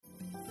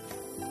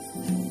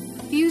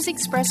views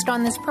expressed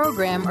on this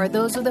program are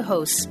those of the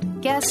hosts,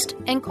 guests,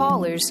 and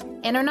callers,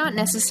 and are not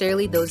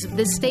necessarily those of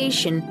this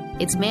station,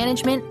 its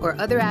management, or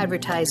other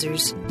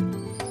advertisers.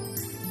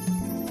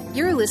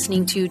 You're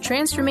listening to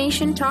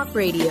Transformation Talk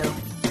Radio.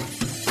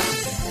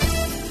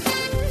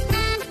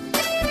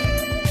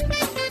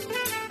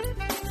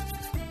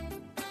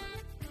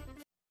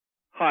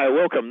 Hi,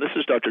 welcome. This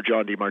is Dr.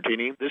 John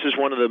DeMartini. This is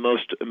one of the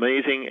most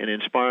amazing and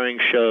inspiring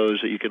shows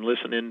that you can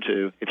listen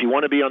into. If you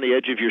want to be on the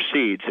edge of your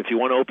seats, if you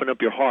want to open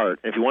up your heart,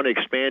 if you want to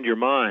expand your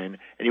mind,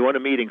 and you want to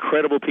meet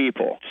incredible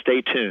people,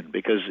 stay tuned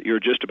because you're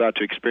just about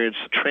to experience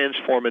a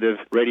transformative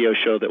radio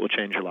show that will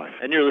change your life.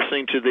 And you're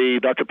listening to the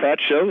Dr. Pat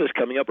Show that's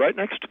coming up right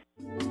next.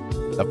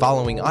 The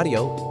following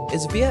audio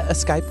is via a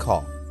Skype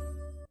call.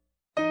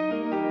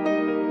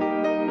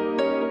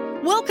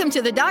 Welcome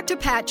to the Dr.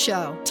 Pat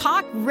Show.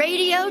 Talk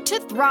radio to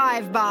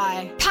thrive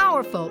by.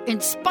 Powerful,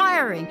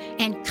 inspiring,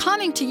 and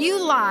coming to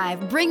you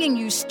live, bringing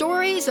you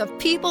stories of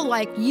people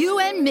like you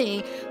and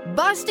me,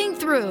 busting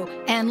through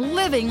and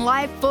living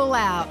life full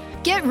out.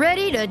 Get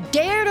ready to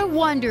dare to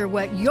wonder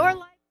what your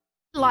life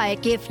is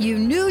like if you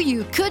knew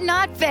you could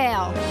not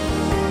fail.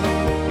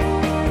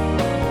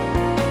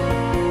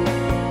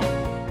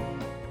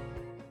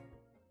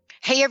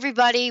 Hey,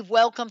 everybody.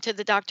 Welcome to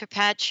the Dr.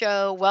 Pat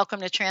Show. Welcome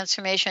to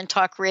Transformation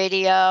Talk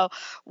Radio.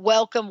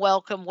 Welcome,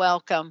 welcome,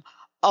 welcome.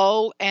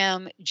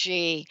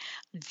 OMG.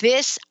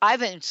 I've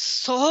been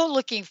so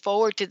looking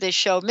forward to this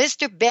show.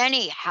 Mr.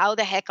 Benny, how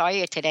the heck are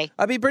you today?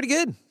 I'll be pretty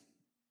good.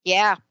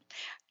 Yeah.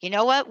 You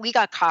know what? We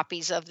got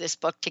copies of this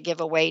book to give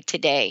away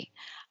today.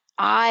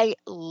 I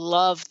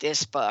love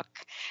this book.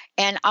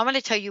 And I'm going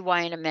to tell you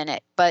why in a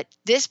minute. But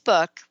this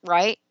book,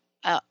 right?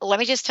 Let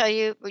me just tell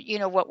you,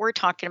 what we're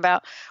talking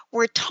about.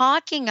 We're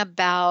talking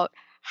about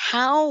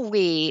how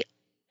we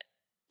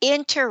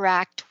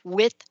interact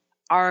with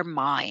our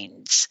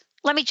minds.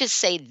 Let me just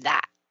say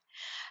that.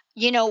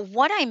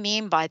 What I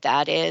mean by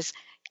that is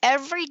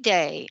every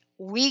day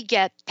we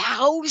get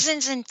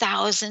thousands and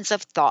thousands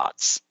of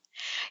thoughts.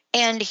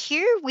 And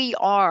here we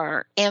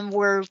are, and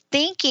we're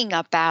thinking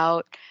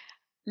about,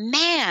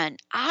 man,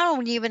 I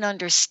don't even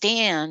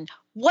understand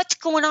what's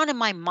going on in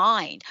my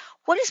mind.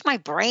 What is my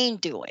brain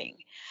doing?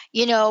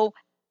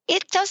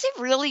 It doesn't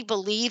really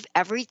believe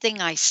everything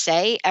I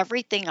say,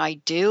 everything I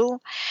do.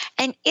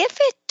 And if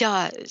it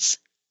does,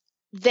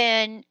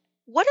 then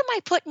what am I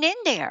putting in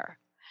there?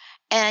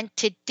 And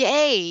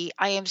today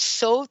I am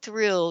so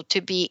thrilled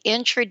to be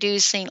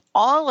introducing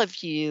all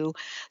of you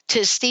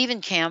to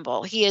Stephen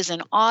Campbell. He is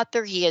an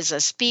author. He is a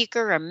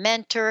speaker, a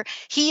mentor.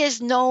 He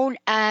is known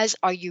as,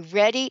 are you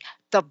ready?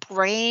 The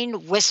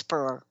Brain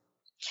Whisperer.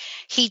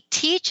 He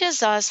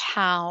teaches us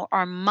how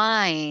our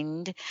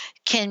mind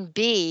can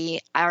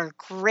be our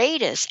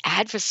greatest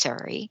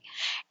adversary,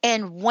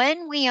 and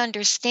when we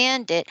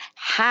understand it,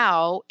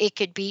 how it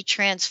could be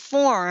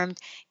transformed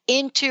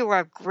into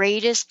our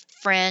greatest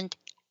friend,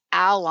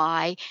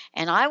 ally,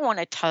 and I want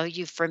to tell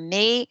you, for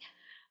me,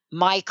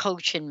 my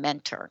coach and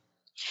mentor.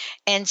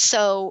 And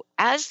so,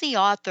 as the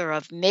author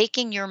of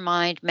Making Your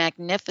Mind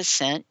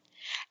Magnificent,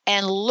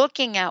 and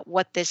looking at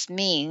what this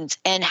means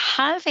and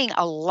having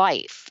a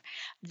life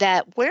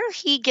that where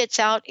he gets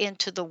out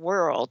into the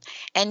world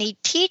and he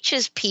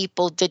teaches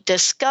people the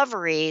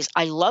discoveries,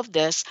 I love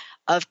this,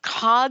 of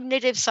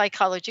cognitive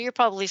psychology. You're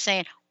probably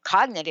saying,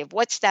 cognitive,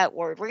 what's that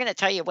word? We're going to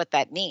tell you what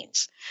that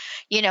means.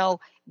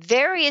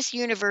 Various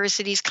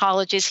universities,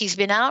 colleges, he's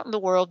been out in the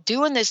world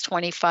doing this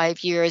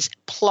 25 years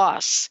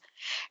plus,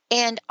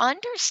 and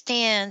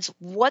understands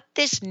what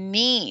this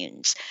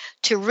means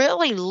to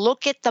really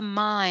look at the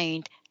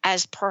mind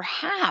as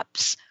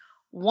perhaps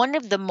one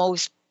of the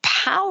most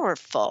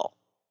powerful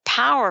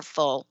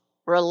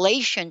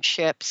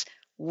relationships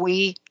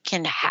we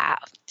can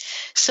have.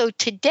 So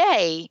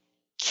today,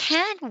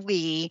 can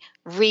we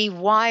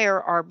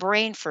rewire our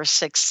brain for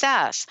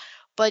success?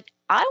 But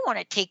I want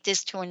to take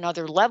this to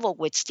another level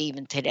with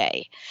Stephen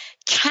today.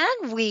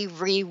 Can we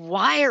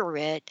rewire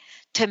it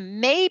to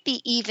maybe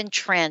even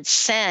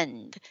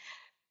transcend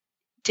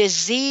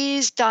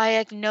disease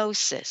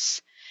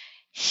diagnosis,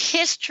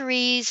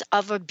 histories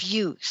of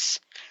abuse?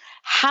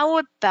 How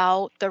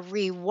about the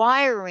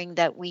rewiring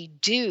that we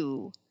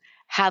do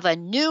have a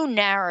new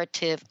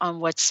narrative on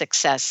what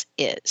success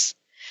is?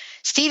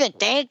 Stephen,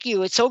 thank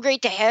you. It's so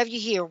great to have you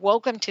here.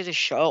 Welcome to the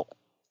show.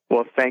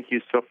 Well, thank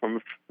you so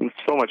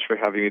much for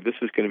having me. This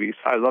is going to be,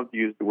 I love to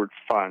use the word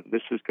fun.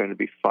 This is going to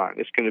be fun.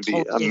 It's going to be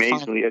totally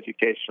amazingly fun.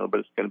 Educational, but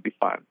it's going to be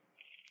fun.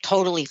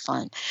 Totally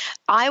fun.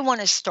 I want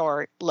to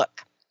start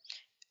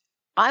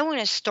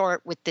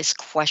with this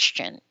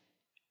question.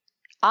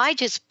 I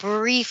just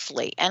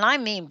briefly, and I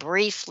mean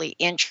briefly,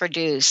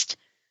 introduced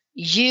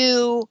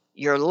you,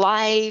 your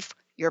life,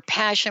 your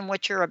passion,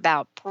 what you're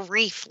about,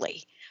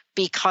 briefly,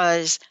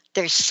 because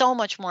there's so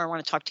much more I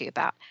want to talk to you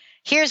about.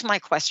 Here's my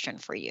question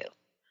for you.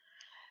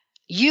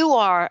 You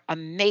are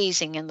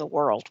amazing in the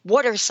world.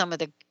 What are some of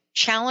the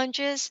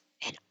challenges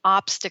and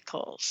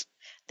obstacles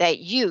that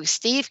you,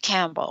 Steve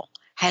Campbell,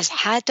 has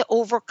had to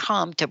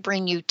overcome to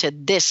bring you to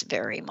this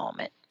very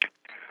moment?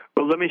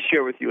 Well, let me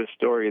share with you a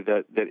story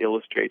that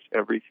illustrates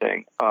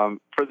everything. For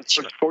the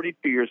first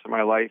 42 years of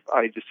my life,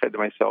 I just said to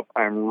myself,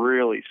 I'm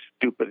really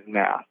stupid in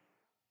math.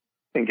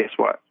 And guess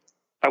what?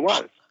 I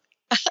was,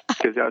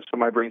 because that's what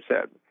my brain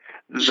said.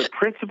 The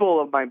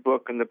principle of my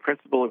book and the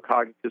principle of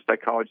cognitive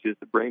psychology is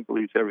the brain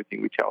believes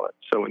everything we tell it.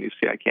 So when you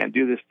say, I can't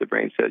do this, the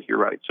brain says, you're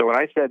right. So when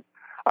I said,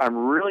 I'm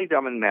really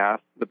dumb in math,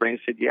 the brain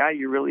said, yeah,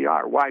 you really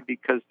are. Why?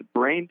 Because the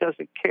brain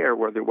doesn't care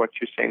whether what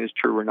you're saying is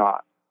true or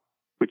not,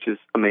 which is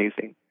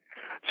amazing.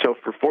 So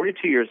for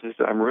 42 years, I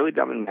said, I'm really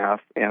dumb in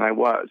math, and I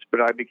was. But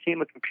I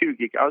became a computer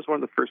geek. I was one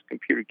of the first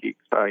computer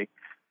geeks.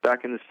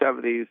 Back in the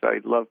 70s,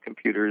 I loved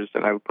computers,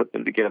 and I would put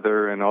them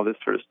together and all this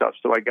sort of stuff.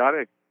 So I got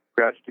a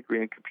graduate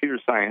degree in computer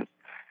science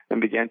and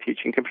began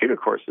teaching computer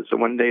courses. So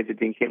one day the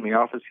dean came to my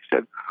office. He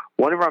said,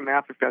 one of our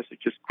math professors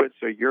just quit,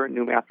 so you're a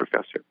new math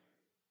professor.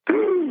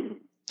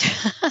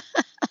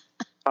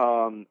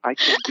 I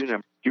can't do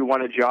them. Do you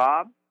want a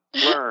job?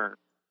 Learn.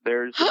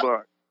 There's the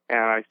book. And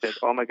I said,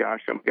 oh my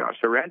gosh. So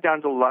I ran down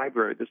to the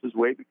library. This is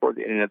way before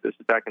the internet. This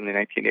is back in the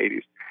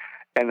 1980s.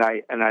 And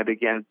I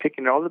began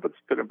picking all the books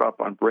put up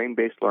on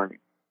brain-based learning,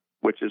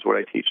 which is what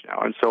I teach now.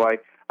 And so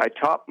I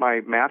taught my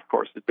math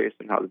courses based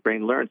on how the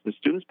brain learns. And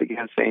students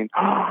began saying,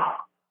 oh,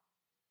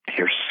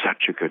 you're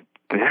such a good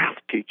math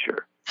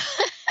teacher.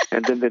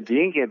 And then the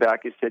dean came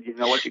back and said, you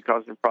know what, you're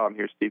causing a problem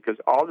here, Steve, because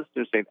all the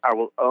students saying, I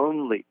will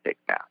only take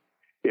math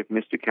if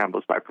Mr. Campbell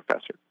is my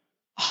professor.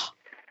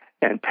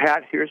 And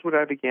Pat, here's what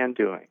I began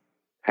doing.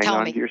 Hang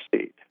on to your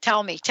seat.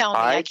 Tell me.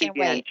 I can't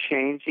wait. I began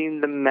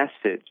changing the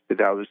message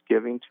that I was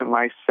giving to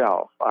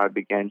myself. I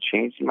began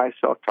changing my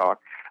self-talk,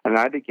 and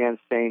I began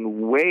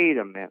saying, wait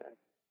a minute.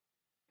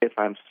 If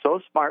I'm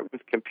so smart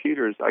with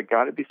computers, I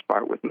got to be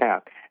smart with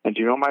math. And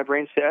do you know what my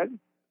brain said?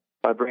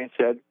 My brain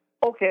said,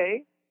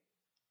 okay.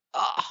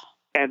 Oh.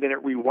 And then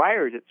it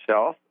rewired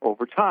itself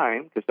over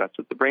time, because that's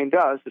what the brain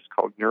does. It's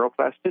called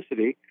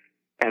neuroplasticity.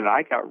 And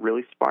I got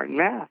really smart in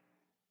math.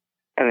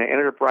 And I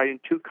ended up writing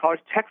 2 college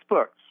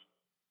textbooks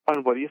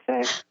on, what do you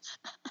think?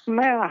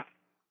 Math.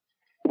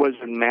 Was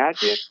it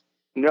magic?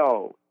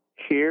 No.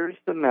 Here's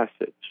the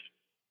message.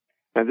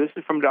 And this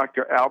is from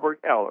Dr. Albert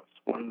Ellis,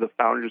 one of the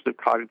founders of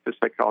cognitive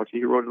psychology.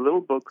 He wrote a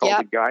little book called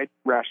The Guide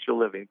to Rational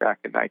Living back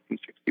in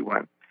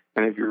 1961.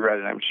 And if you read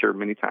it, I'm sure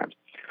many times.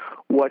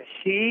 What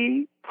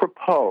he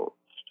proposed,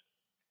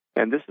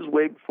 and this is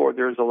way before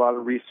there's a lot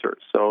of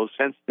research. So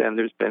since then,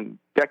 there's been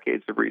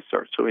decades of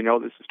research. So we know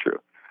this is true.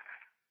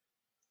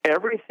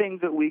 Everything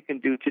that we can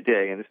do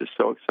today, and this is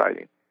so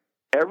exciting,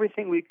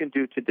 everything we can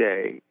do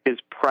today is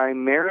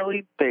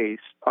primarily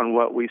based on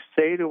what we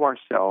say to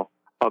ourselves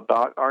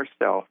about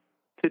ourselves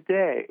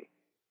today.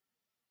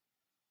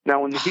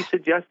 Now, when he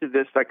suggested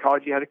this,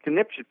 psychology had a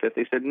conniption fit.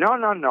 They said,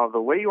 no, the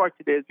way you are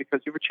today is because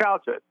of your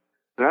childhood.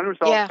 An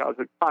unresolved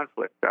childhood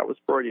conflict. That was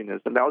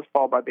Freudianism. That was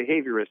followed by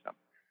behaviorism.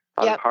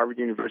 Out of Harvard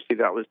University,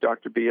 that was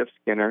Dr. B.F.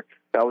 Skinner.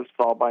 That was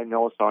followed by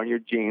Noah's on your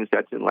genes.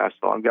 That didn't last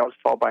long. That was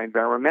followed by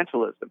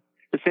environmentalism.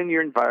 It's in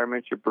your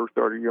environment, your birth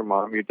order, your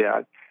mom, your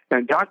dad.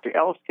 And Dr.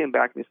 Ellis came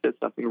back and he said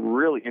something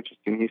really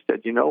interesting. He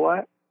said, you know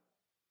what?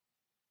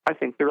 I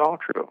think they're all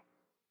true.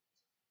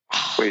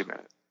 Wait a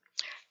minute.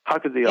 How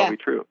could they all be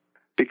true?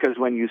 Because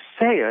when you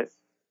say it,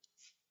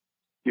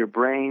 your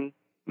brain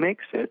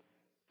makes it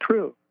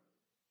true.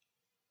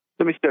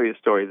 Let me tell you a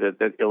story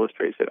that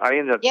illustrates it. I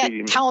ended up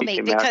tell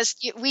me, because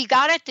we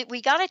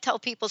gotta tell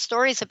people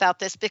stories about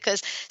this,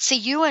 because see,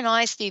 you and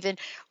I, Stephen,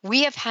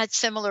 we have had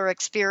similar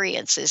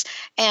experiences,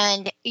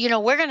 and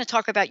we're going to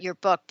talk about your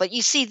book. But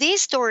you see,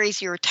 these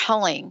stories you're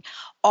telling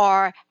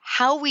are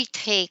how we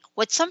take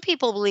what some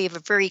people believe a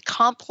very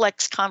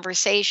complex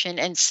conversation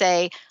and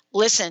say,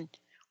 listen,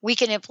 we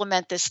can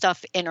implement this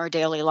stuff in our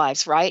daily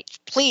lives, right?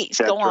 Please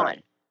go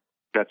on.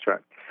 That's right.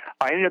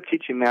 I ended up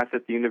teaching math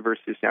at the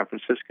University of San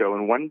Francisco,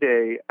 and one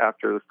day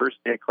after the first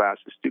day of class,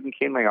 a student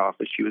came to my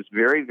office. She was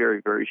very, very,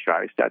 very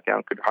shy, sat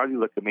down, could hardly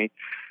look at me.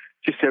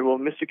 She said, well,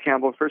 Mr.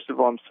 Campbell, first of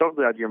all, I'm so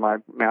glad you're my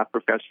math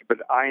professor, but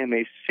I am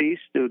a C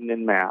student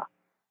in math.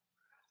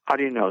 How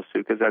do you know, Sue?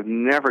 Because I've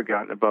never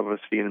gotten above a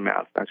C in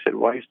math. I said,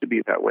 well, I used to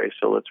be that way,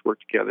 so let's work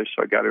together.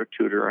 So I got her a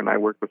tutor, and I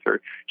worked with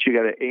her. She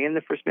got an A in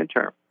the first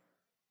midterm.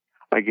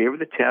 I gave her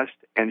the test,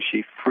 and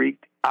she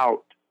freaked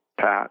out,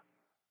 Pat.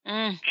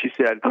 She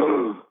said,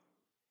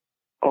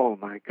 oh,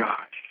 my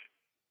gosh.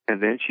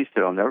 And then she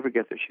said, I'll never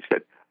forget this. She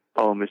said,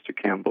 oh, Mr.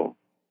 Campbell,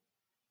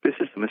 this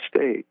is a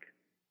mistake.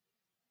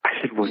 I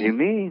said, what do you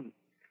mean?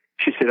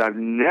 She said, I've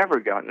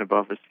never gotten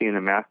above a C in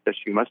a math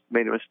test. You must have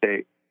made a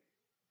mistake.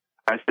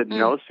 I said,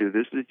 no, Sue,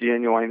 this is a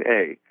genuine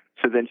A.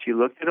 So then she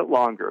looked at it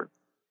longer,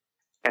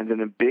 and then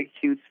a big,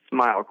 huge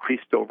smile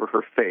creased over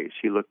her face.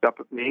 She looked up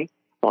at me.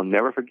 I'll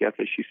never forget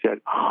this. She said,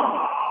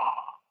 oh,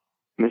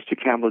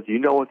 Mr. Campbell, do you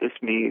know what this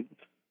means?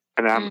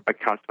 And I'm a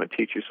consummate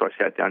teacher, so I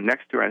sat down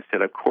next to her and I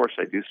said, of course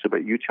I do, so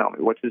but you tell me,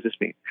 what does this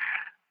mean?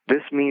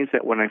 This means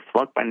that when I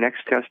flunk my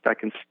next test, I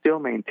can still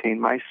maintain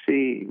my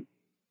C.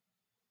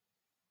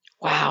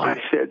 Wow.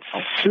 I said,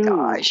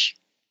 Sue,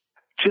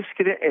 just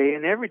get an A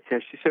in every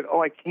test. She said,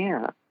 oh, I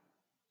can't.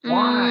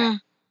 Why?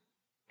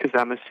 Because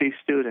I'm a C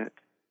student.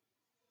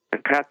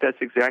 And Pat, that's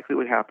exactly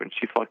what happened.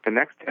 She flunked the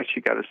next test.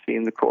 She got a C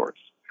in the course.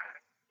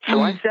 So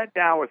I sat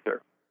down with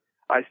her.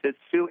 I said,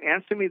 Sue,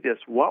 answer me this.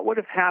 What would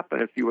have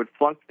happened if you had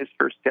flunked this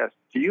first test?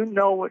 Do you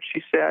know what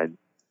she said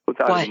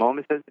without a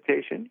moment's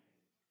hesitation?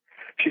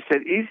 She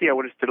said, easy. I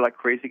would have stood like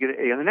crazy to get an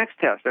A on the next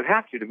test. I'd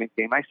have to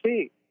maintain my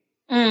C.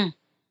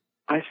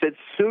 I said,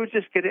 Sue,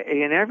 just get an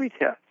A in every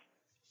test.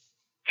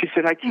 She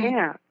said, I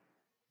can't.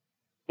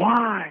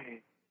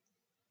 Why?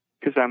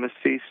 Because I'm a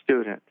C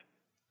student.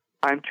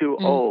 I'm too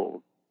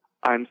old.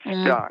 I'm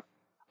stuck.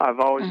 I've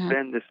always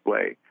been this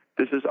way.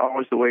 This is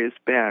always the way it's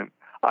been.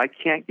 I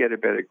can't get a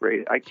better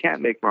grade. I can't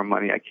make more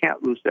money. I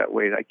can't lose that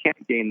weight. I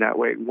can't gain that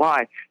weight.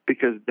 Why?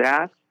 Because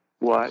that's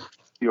what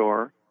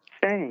you're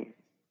saying.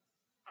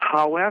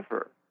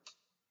 However,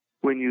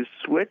 when you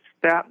switch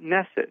that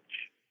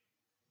message,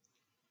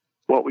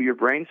 what will your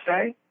brain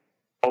say?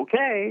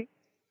 Okay.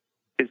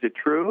 Is it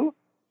true?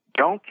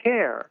 Don't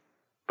care.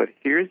 But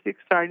here's the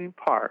exciting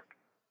part.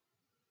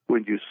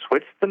 When you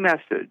switch the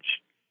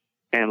message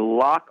and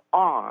lock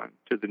on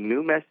to the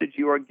new message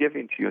you are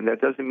giving to you, and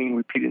that doesn't mean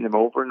repeating them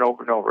over and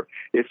over and over.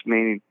 It's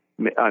meaning,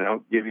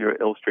 I'll give you an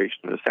illustration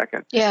in a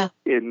second. Yeah.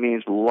 It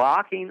means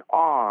locking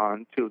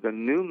on to the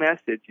new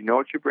message. You know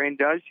what your brain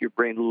does? Your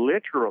brain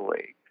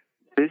literally,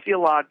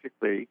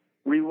 physiologically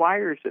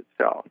rewires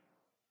itself.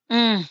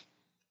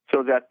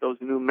 So that those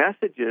new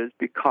messages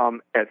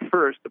become, at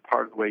first, a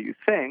part of the way you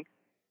think,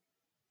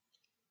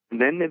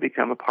 and then they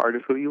become a part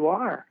of who you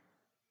are.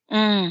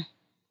 Wow.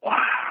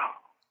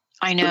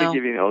 I know. Let me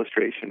give you an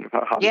illustration of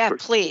how this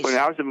works. Please. When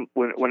I was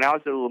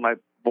a little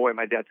boy,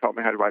 my dad taught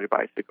me how to ride a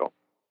bicycle.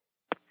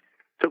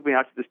 Took me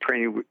out to this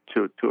training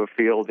to a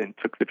field and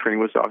took the training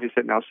wheels off. He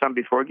said, now, son,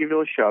 before I give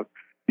you a shove,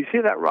 you see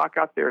that rock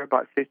out there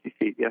about 50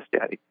 feet? Yes,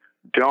 Daddy.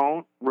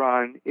 Don't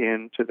run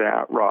into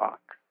that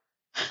rock.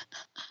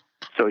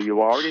 So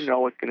you already know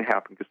what's going to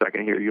happen because I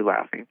can hear you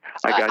laughing.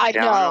 I got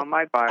down on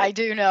my bike. I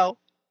do know.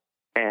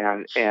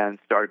 And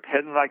started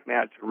pedaling like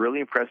mad to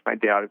really impress my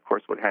dad. Of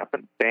course, what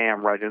happened?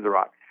 Bam, right into the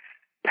rock.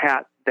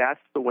 Pat,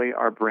 that's the way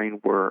our brain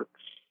works.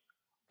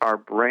 Our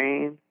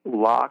brain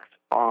locks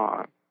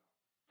on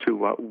to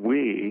what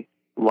we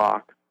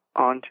lock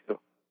onto.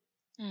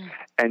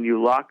 And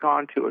you lock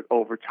onto it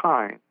over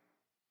time.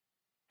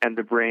 And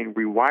the brain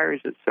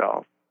rewires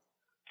itself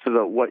so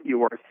that what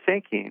you are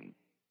thinking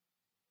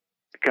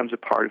becomes a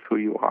part of who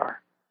you are.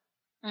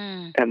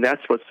 And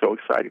that's what's so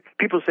exciting.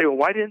 People say, well,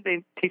 why didn't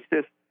they teach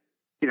this,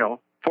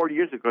 40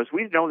 years ago? Because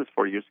we didn't know this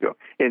 40 years ago.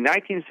 In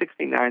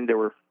 1969, there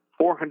were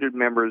 400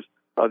 members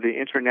of the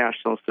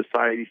International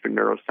Society for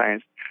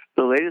Neuroscience.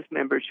 The latest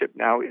membership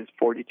now is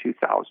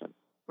 42,000.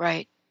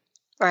 Right.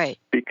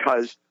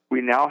 Because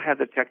we now have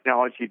the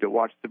technology to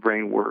watch the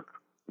brain work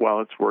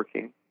while it's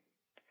working.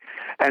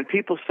 And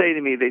people say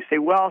to me, they say,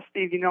 well,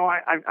 Steve,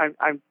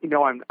 I'm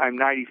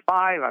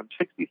 95, I'm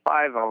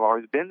 65, I've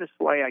always been this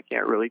way, I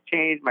can't really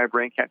change, my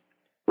brain can't.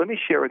 Let me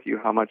share with you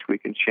how much we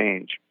can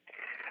change.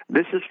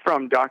 This is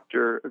from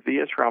Dr.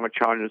 V.S.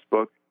 Ramachandran's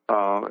book,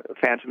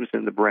 Phantoms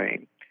in the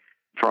Brain,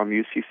 from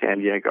UC San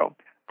Diego.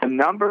 The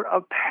number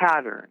of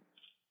patterns,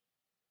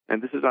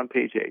 and this is on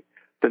page 8,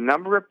 the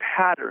number of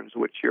patterns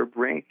which your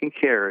brain can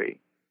carry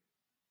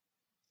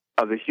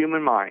of the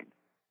human mind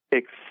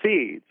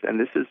exceeds, and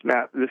this has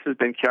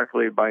been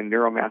calculated by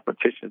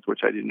neuromathematicians,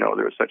 which I didn't know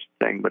there was such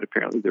a thing, but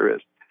apparently there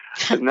is.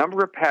 The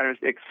number of patterns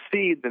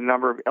exceed the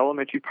number of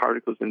elementary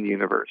particles in the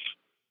universe.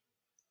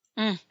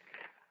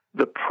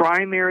 The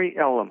primary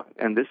element,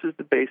 and this is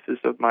the basis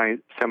of my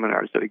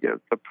seminars that I give,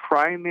 the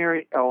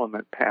primary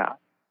element, Pat,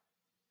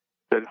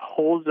 that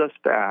holds us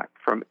back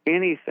from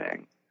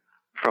anything,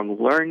 from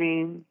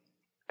learning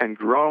and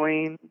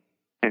growing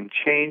and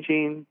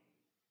changing,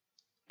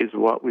 is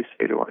what we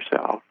say to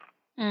ourselves.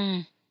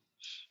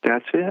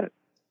 That's it.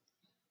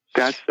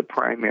 That's the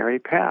primary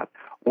path.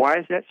 Why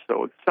is that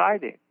so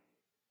exciting?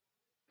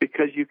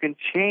 Because you can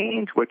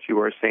change what you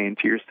are saying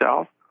to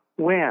yourself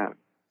when?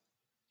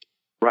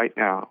 Right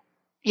now.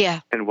 Yeah.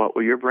 And what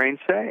will your brain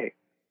say?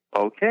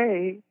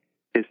 Okay.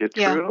 Is it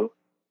true?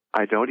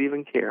 I don't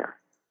even care.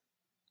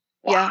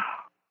 Wow.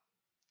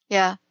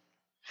 Yeah.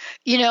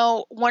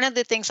 One of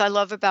the things I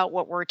love about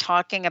what we're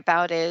talking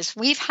about is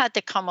we've had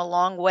to come a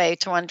long way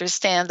to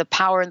understand the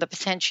power and the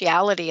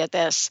potentiality of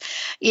this.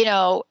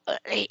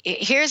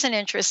 Here's an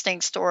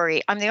interesting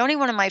story. I'm the only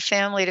one in my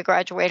family to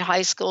graduate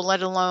high school,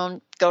 let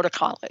alone go to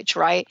college,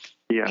 right?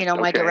 Yeah.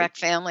 My direct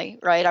family,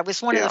 right? I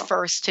was one of the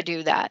first to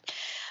do that.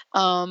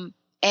 But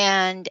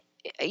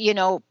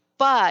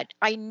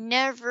I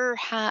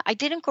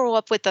didn't grow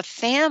up with a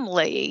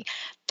family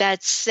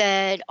that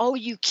said, oh,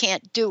 you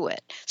can't do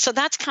it. So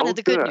that's kind of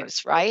the good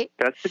news, right?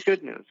 That's the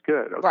good news.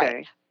 Good. Okay.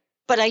 Right.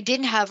 But I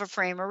didn't have a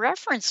frame of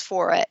reference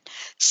for it.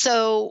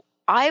 So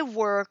I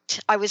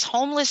was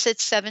homeless at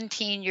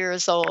 17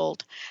 years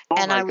old.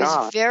 And I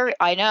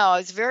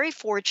was very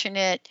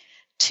fortunate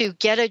to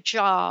get a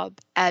job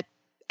at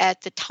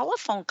the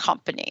telephone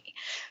company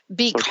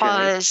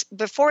because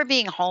before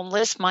being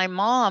homeless, my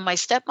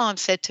stepmom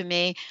said to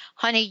me,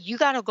 honey, you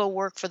got to go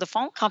work for the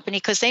phone company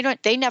because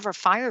they never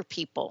fire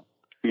people.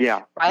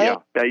 Yeah, right?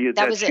 yeah.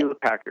 That was That's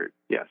Hewlett Packard.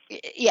 Yes.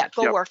 Yeah,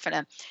 go work for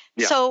them.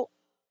 Yeah. So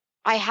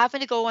I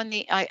happened to go on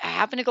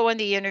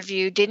the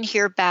interview, didn't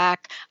hear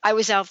back. I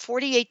was out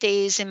 48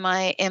 days in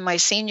my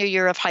senior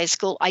year of high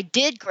school. I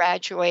did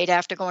graduate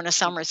after going to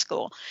summer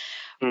school.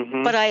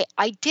 Mm-hmm. But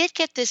I did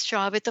get this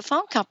job at the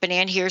phone company,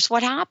 and here's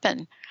what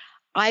happened.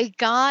 I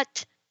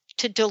got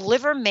to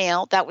deliver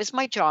mail. That was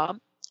my job.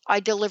 I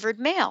delivered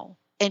mail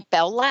in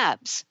Bell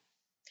Labs.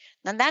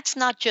 Now, that's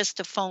not just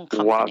a phone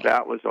company. Wow,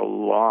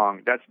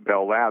 that's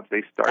Bell Labs.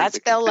 They started That's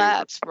Bell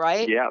Labs,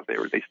 right? Yeah,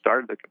 they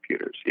started the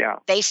computers, yeah.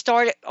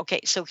 Okay,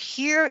 so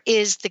here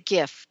is the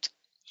gift.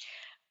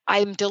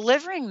 I'm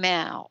delivering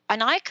mail,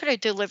 and I could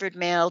have delivered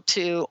mail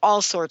to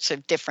all sorts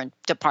of different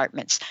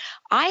departments.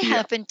 I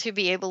happened to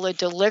be able to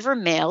deliver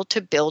mail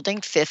to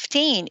Building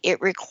 15. It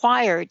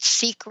required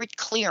secret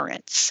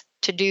clearance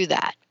to do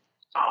that.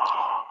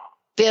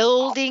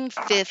 Building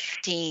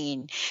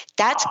 15.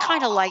 That's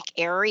kind of like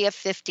Area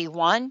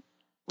 51,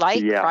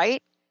 right?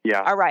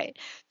 Yeah. All right.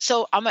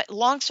 So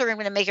long story, I'm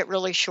going to make it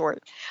really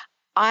short.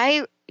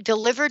 I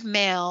delivered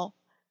mail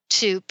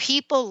to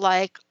people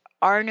like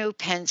Arno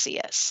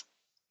Penzias,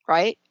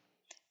 right?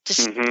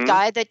 The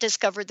guy that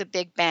discovered the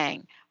Big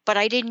Bang. But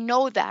I didn't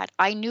know that.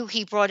 I knew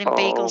he brought in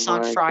bagels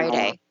on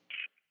Friday.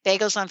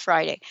 Bagels on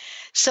Friday.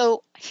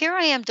 So here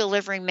I am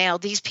delivering mail.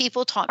 These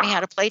people taught me how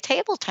to play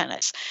table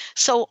tennis.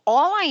 So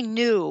all I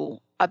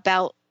knew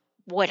about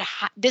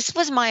this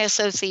was my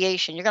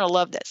association. You're going to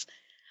love this.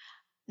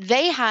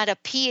 They had a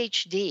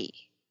PhD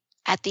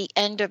at the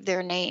end of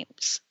their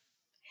names.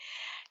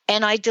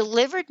 And I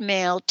delivered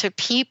mail to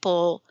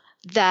people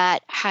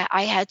that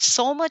I had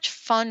so much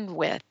fun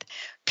with,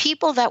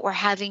 people that were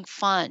having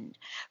fun,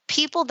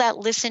 people that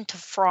listened to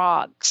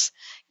frogs,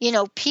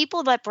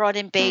 people that brought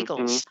in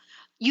bagels.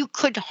 You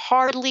could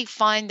hardly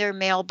find their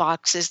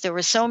mailboxes. There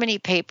were so many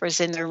papers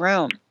in their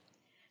room.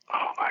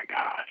 Oh, my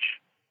gosh.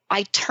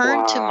 I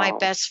turned to my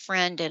best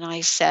friend and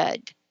I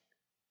said,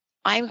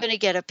 I'm going to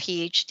get a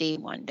PhD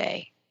one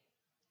day.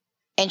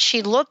 And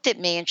she looked at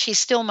me, and she's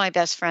still my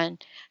best friend,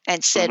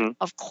 and said,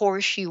 of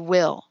course you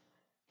will.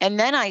 And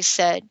then I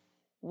said,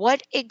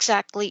 what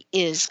exactly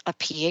is a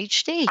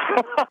PhD?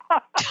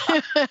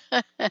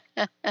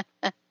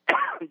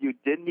 You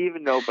didn't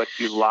even know, but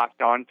you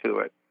locked onto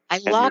it. I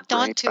locked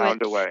onto it.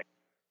 Found a way.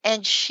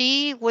 And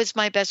she was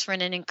my best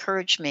friend and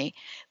encouraged me.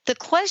 The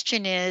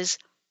question is,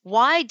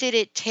 why did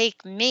it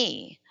take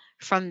me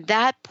from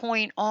that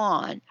point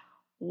on?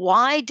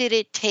 Why did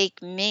it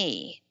take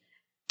me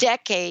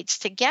decades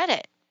to get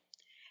it?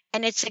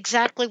 And it's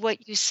exactly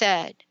what you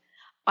said.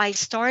 I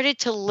started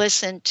to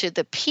listen to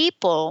the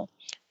people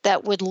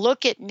that would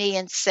look at me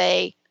and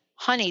say,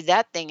 honey,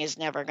 that thing is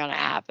never going to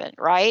happen,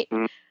 right?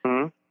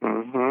 And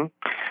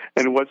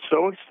what's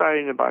so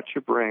exciting about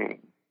your brain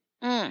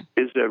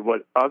is that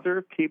what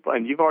other people,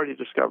 and you've already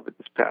discovered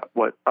this, Pat,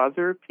 what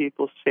other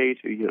people say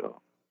to you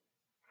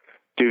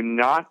do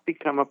not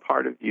become a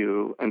part of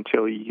you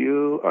until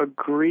you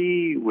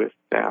agree with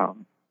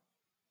them.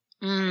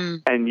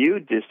 And you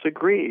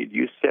disagreed.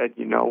 You said,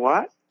 you know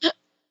what?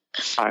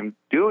 I'm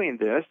doing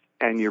this.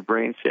 And your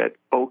brain said,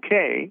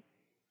 okay.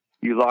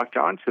 You locked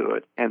onto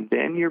it. And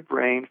then your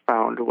brain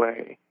found a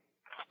way.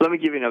 Let me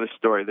give you another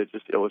story that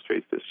just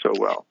illustrates this so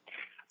well.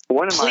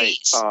 One of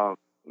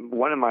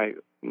my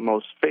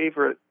most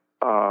favorite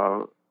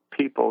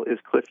people is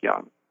Cliff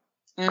Young.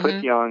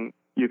 Cliff Young,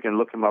 you can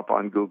look him up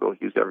on Google.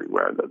 He's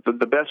everywhere.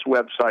 The best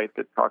website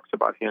that talks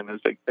about him is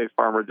a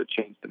farmer that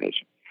changed the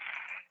nation.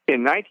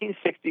 In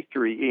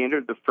 1963, he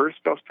entered the first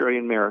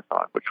Australian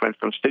marathon, which went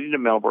from Sydney to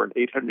Melbourne,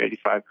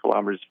 885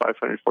 kilometers,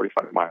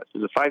 545 miles. It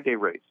was a 5-day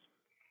race.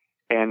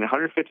 And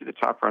 150 of the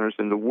top runners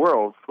in the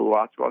world flew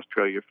out to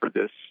Australia for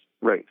this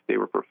race. They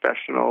were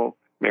professional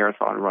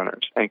marathon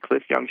runners. And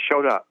Cliff Young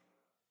showed up,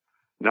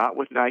 not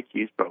with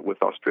Nikes, but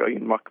with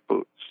Australian muck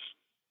boots.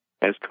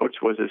 His coach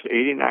was his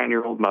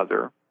 89-year-old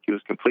mother. He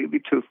was completely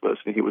toothless,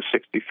 and he was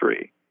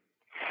 63.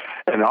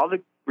 And all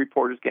the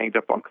reporters ganged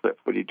up on Cliff.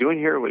 What are you doing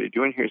here? What are you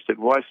doing here? He said,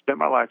 well, I spent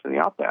my life in the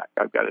outback.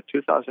 I've got a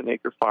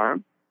 2,000-acre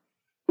farm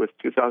with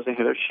 2,000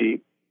 head of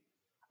sheep.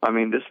 I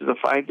mean, this is a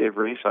 5-day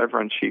race. I've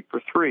run sheep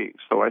for 3,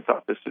 so I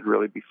thought this would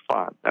really be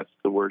fun. That's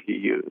the word he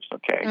used,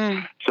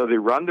 okay? So they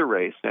run the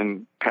race,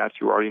 and, Pat,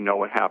 you already know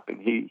what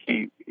happened.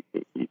 He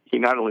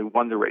not only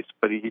won the race,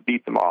 but he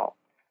beat them all.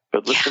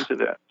 But listen to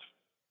this.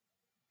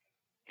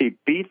 He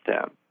beat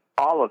them,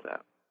 all of them,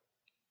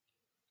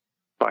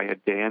 by a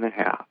day and a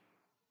half.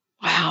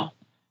 Wow.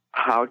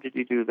 How did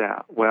he do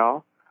that?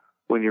 Well,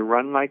 when you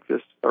run like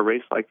this, a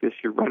race like this,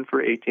 you run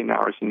for 18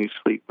 hours and you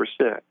sleep for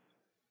 6.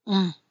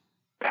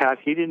 Pat,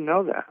 he didn't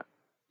know that.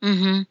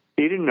 He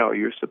didn't know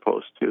you're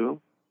supposed to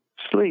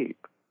sleep.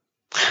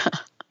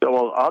 So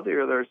while all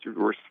the others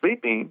were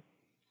sleeping,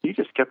 he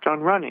just kept on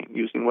running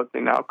using what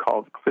they now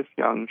call the Cliff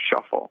Young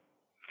Shuffle.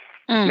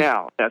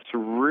 Now, that's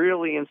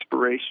really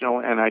inspirational,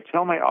 and I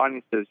tell my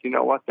audiences, you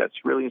know what, that's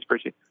really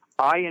inspirational.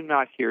 I am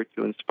not here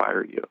to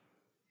inspire you,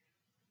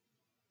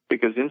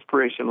 because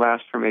inspiration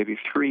lasts for maybe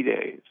 3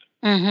 days,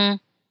 and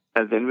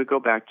then we go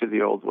back to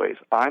the old ways.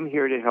 I'm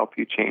here to help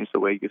you change the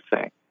way you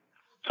think.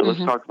 So let's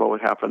talk about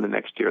what happened the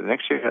next year. The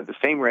next year had the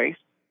same race.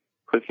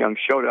 Cliff Young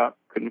showed up,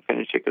 couldn't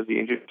finish it because he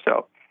injured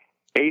himself.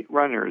 8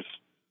 runners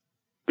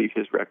beat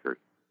his record.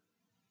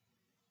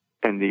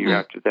 And the year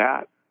after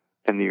that,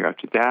 and the year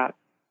after that,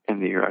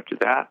 and the year after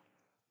that.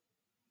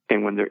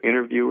 And when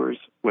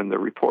the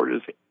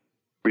reporters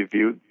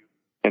reviewed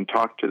and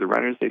talked to the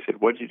runners, they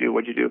said, what'd you do?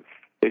 What'd you do?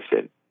 They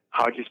said,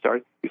 how'd you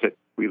start? He said,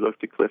 we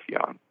looked at Cliff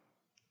Young.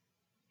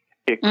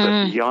 If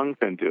Cliff Young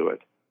can do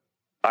it,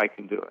 I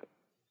can do it.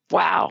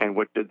 Wow. And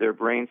what did their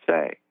brain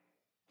say?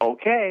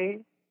 Okay,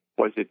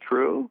 was it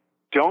true?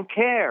 Don't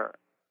care.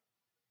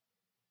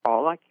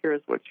 All I care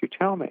is what you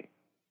tell me.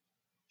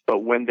 But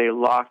when they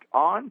locked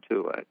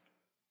onto it,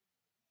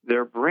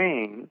 their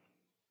brain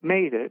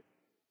made it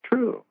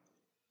true.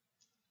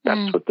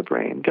 That's what the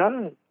brain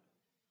does.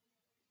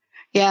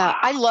 Yeah,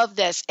 I love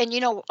this. And,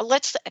 we're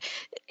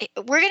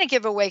going to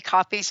give away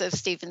copies of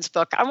Stephen's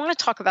book. I want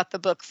to talk about the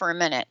book for a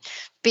minute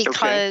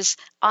because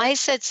I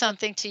said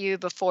something to you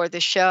before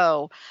the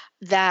show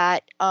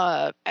that,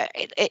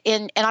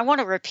 and I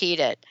want to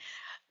repeat it.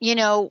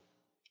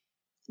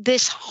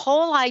 This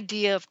whole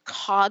idea of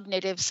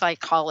cognitive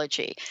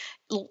psychology,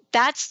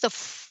 that's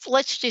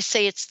let's just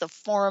say it's the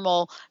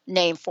formal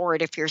name for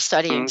it if you're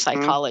studying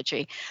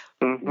psychology.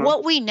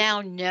 What we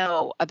now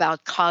know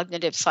about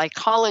cognitive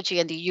psychology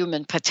in the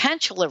human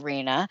potential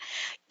arena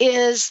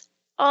is,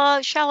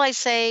 shall I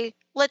say,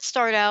 let's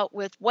start out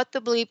with What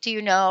the Bleep Do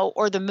You Know,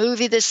 or the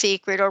movie The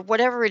Secret, or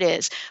whatever it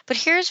is. But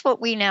here's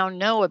what we now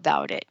know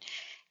about it.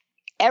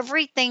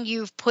 Everything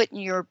you've put in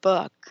your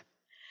book,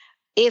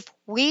 if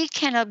we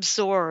can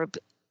absorb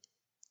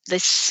the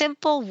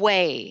simple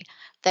way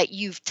that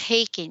you've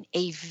taken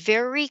a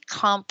very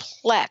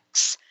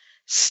complex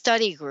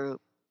study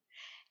group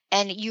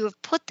and you have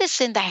put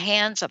this in the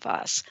hands of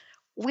us,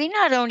 we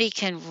not only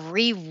can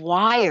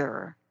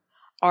rewire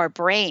our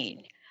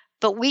brain,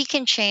 but we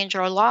can change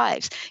our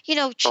lives.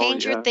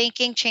 Change your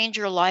thinking, change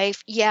your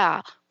life.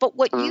 Yeah. But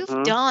what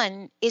you've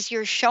done is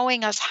you're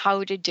showing us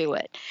how to do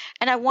it.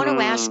 And I want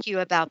to ask you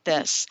about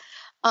this.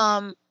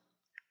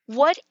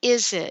 What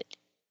is it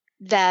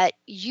that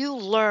you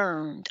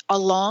learned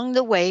along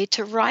the way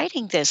to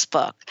writing this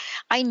book?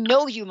 I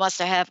know you must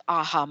have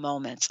aha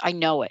moments. I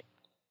know it.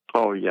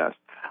 Oh, yes.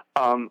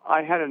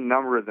 I had a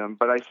number of them,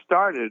 but I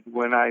started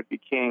when I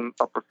became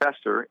a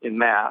professor in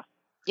math.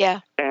 Yeah.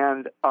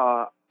 And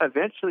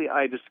eventually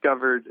I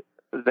discovered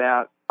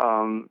that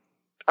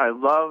I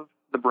love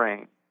the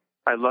brain.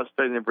 I love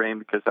studying the brain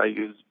because I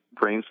use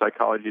brain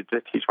psychology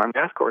to teach my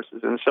math courses.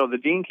 And so the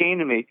dean came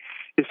to me.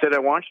 He said, I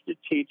want you to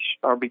teach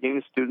our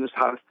beginning students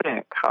how to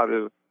think, how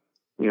to,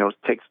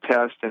 take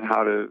tests and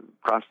how to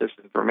process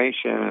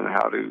information and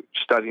how to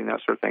study and that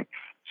sort of thing.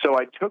 So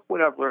I took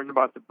what I've learned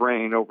about the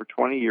brain over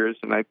 20 years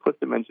and I put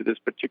them into this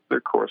particular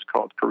course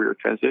called Career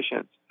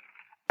Transitions.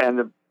 And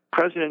the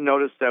president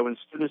noticed that when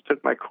students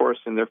took my course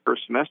in their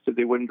first semester,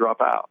 they wouldn't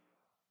drop out.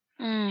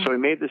 So he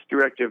made this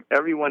directive.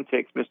 Everyone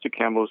takes Mr.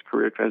 Campbell's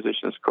Career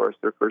Transitions course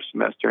their first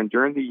semester. And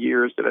during the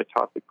years that I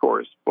taught the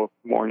course, both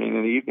morning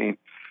and evening,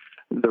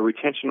 the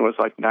retention was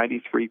like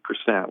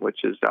 93%,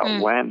 which is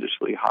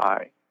outlandishly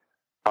high.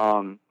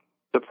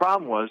 The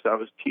problem was I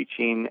was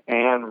teaching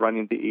and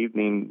running the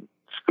evening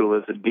school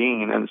as a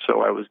dean, and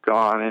so I was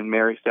gone. And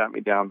Mary sat me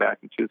down back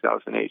in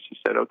 2008. She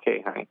said,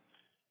 okay, honey,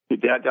 your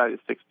dad died at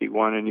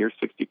 61 and you're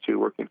 62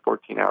 working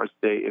 14 hours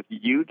a day. If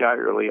you die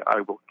early,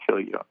 I will kill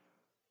you.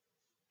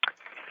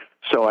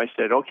 So I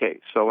said, okay.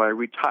 So I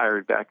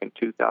retired back in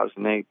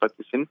 2008, but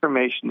this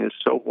information is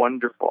so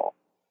wonderful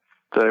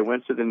that I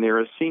went to the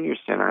nearest senior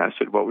center and I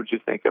said, what would you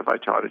think if I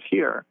taught it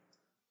here?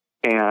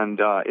 And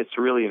it's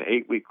really an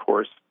 8-week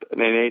course, an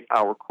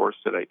 8-hour course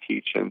that I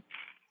teach.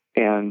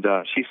 And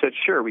she said,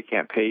 sure, we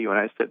can't pay you. And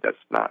I said, that's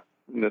not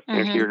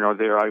here nor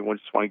there. I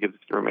just want to get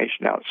this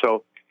information out.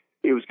 So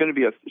it was going to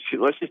be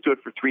let's just do it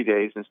for 3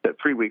 days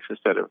 3 weeks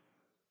instead of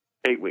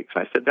 8 weeks.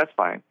 And I said, that's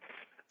fine.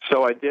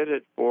 So I did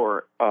it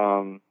for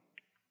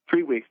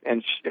 3 weeks,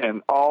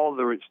 and all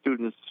the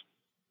students,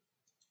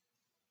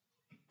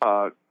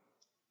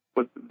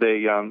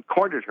 they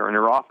cornered her in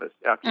her office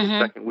after the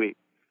second week.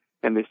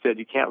 And they said,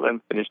 you can't let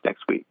them finish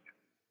next week.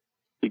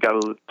 You got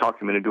to talk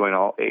them into doing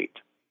all 8.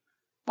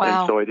 Wow.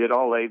 And so I did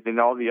all 8. Then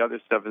all the other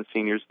 7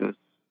 seniors in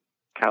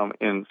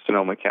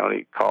Sonoma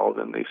County called,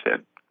 and they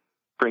said,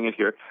 bring it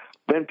here.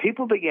 Then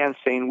people began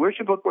saying, where's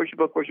your book, where's your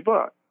book, where's your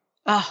book?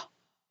 Oh.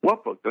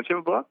 What book? Don't you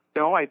have a book?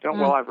 No, I don't.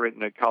 Well, I've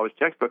written a college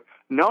textbook.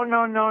 No.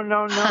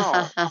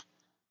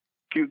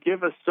 You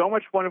give us so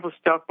much wonderful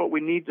stuff, but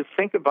we need to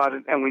think about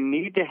it, and we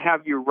need to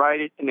have you write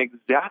it in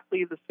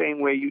exactly the same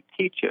way you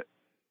teach it.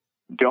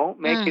 Don't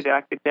make it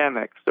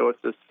academic. So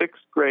it's a 6th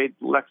grade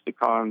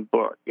lexicon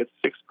book. It's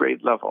 6th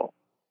grade level.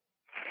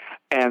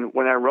 And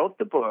when I wrote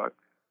the book,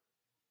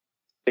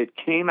 it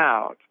came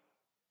out,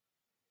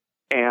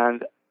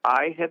 and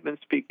I had been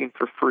speaking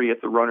for free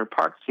at the Roner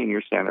Park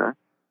Senior Center,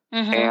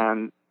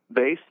 and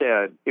they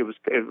said it was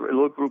a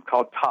little group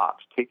called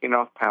TOPS, Taking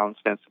Off Pounds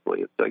Sensibly.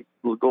 It's like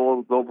a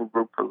global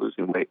group for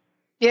losing weight.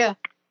 Yeah.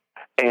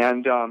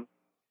 And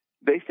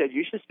they said,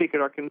 you should speak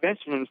at our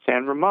convention in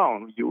San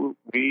Ramon.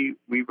 We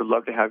would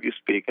love to have you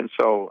speak. And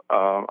so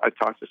I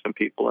talked to some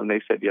people, and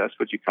they said, yes,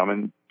 would you come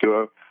and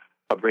do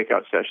a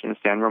breakout session in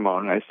San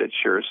Ramon? And I said,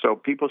 sure. So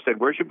people said,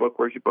 where's your book?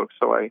 Where's your book?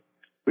 So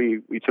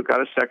we took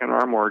out a second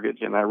on our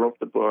mortgage, and I wrote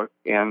the book.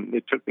 And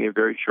it took me a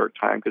very short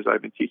time because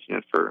I've been teaching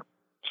it for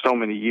so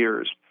many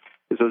years.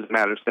 It was a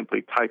matter of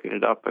simply typing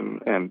it up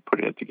and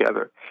putting it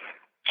together.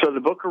 So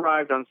the book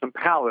arrived on some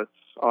pallets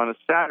on a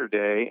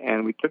Saturday,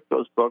 and we took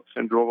those books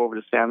and drove over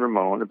to San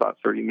Ramon, about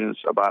 60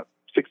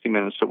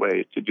 minutes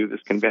away, to do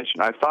this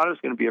convention. I thought it was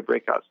going to be a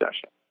breakout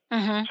session.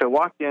 Mm-hmm. So I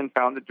walked in,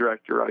 found the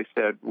director. I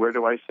said, where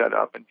do I set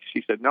up? And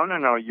she said, no,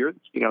 you're the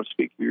keynote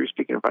speaker. You're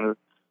speaking in front of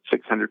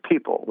 600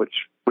 people, which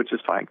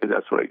is fine because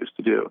that's what I used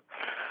to do.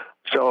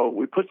 So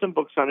we put some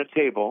books on a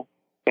table,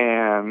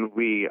 and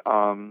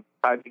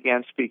I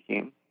began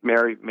speaking.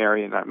 Mary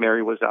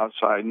was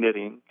outside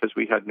knitting because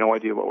we had no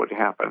idea what would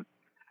happen.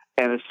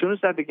 And as soon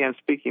as I began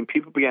speaking,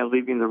 people began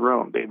leaving the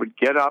room. They would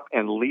get up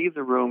and leave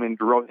the room in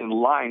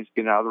lines to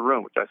get out of the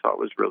room, which I thought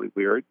was really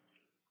weird.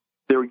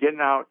 They were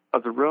getting out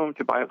of the room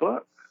to buy a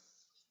book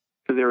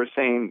because they were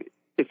saying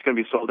it's going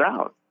to be sold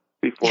out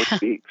before it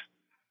speaks.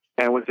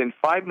 And within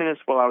 5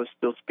 minutes while I was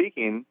still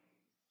speaking,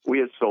 we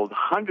had sold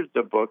hundreds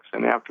of books,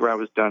 and after I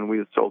was done, we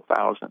had sold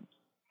thousands.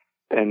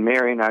 And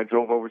Mary and I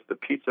drove over to the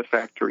pizza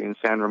factory in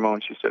San Ramon.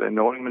 She said, I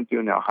know what I'm going to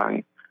do now,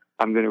 honey.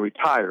 I'm going to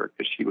retire,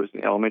 because she was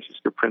an elementary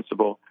school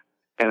principal,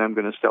 and I'm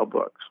going to sell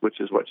books, which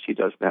is what she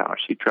does now.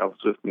 She travels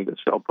with me to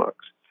sell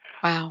books.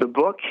 Wow. The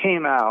book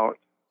came out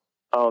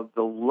of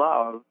the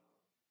love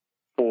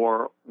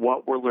for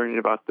what we're learning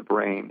about the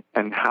brain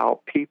and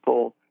how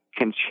people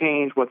can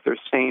change what they're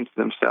saying to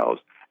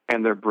themselves,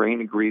 and their brain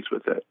agrees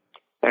with it.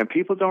 And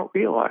people don't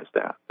realize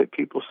that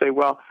people say,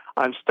 well,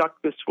 I'm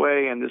stuck this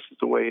way, and this is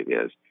the way it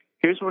is.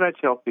 Here's what I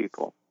tell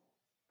people,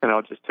 and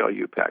I'll just tell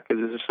you, Pat,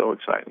 because this is so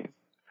exciting.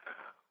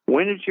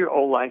 When did your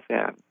old life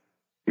end?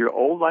 Your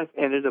old life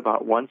ended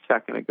about 1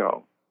 second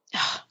ago.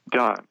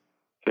 Done.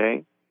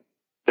 Okay?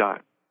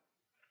 Done.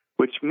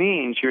 Which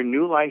means your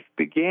new life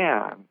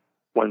began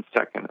 1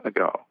 second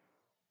ago.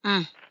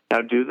 Mm.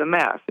 Now do the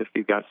math. If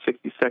you've got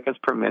 60 seconds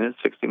per minute,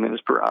 60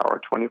 minutes per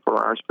hour,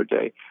 24 hours per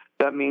day,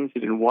 that means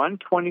that in one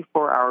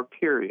 24-hour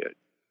period,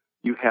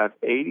 you have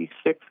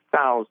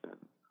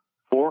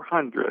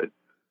 86,400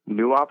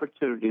 new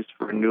opportunities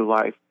for a new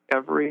life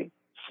every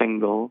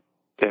single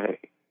day.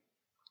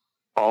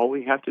 All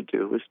we have to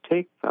do is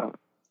take them.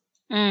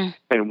 Mm.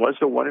 And what's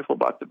so wonderful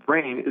about the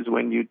brain is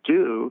when you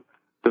do,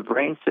 the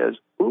brain says,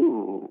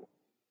 ooh,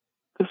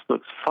 this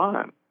looks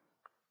fun.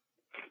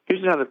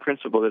 Here's another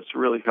principle that's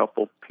really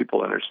helpful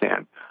people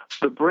understand.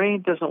 The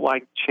brain doesn't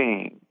like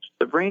change.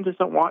 The brain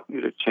doesn't want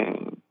you to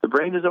change. The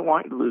brain doesn't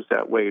want you to lose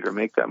that weight or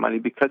make that money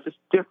because it's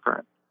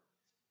different.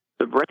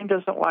 The brain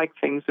doesn't like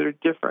things that are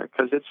different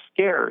because it's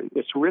scary.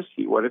 It's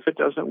risky. What if it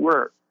doesn't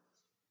work?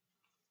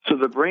 So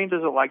the brain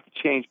doesn't like to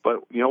change,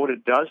 but you know what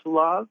it does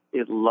love?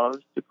 It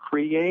loves to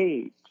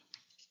create.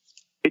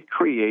 It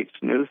creates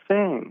new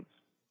things.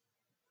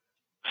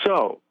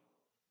 So,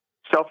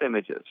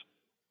 self-images.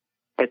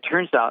 It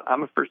turns out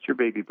I'm a first-year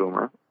baby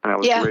boomer, and I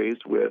was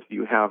raised with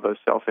you have a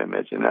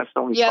self-image, and that's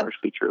only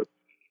partially true.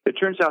 It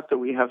turns out that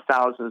we have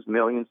thousands,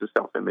 millions of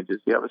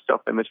self-images. You have a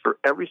self-image for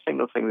every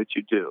single thing that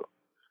you do,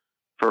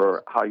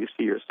 for how you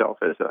see yourself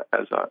as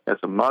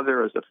a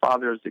mother, as a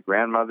father, as a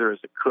grandmother, as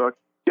a cook.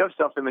 You have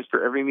self-image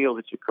for every meal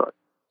that you cook.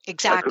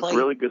 Exactly. I cook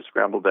really good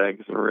scrambled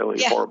eggs and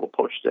really horrible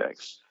poached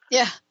eggs.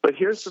 Yeah. But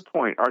here's the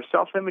point. Our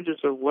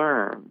self-images are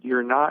learned. You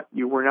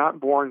were not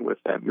born with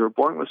them. You were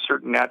born with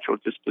certain natural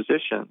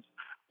dispositions,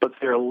 but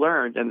they're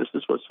learned, and this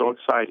is what's so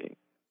exciting.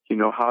 You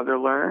know how they're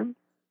learned?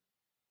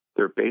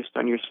 They're based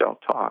on your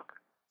self-talk.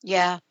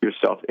 Yeah. Your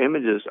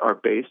self-images are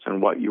based on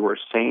what you are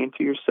saying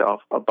to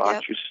yourself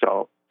about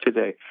yourself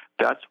today.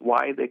 That's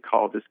why they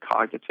call this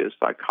cognitive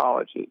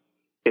psychology.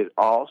 It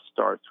all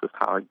starts with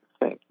how you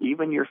think,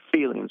 even your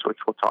feelings, which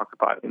we'll talk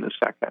about in a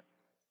second.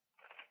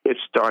 It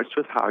starts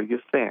with how you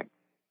think.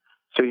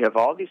 So you have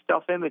all these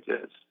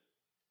self-images.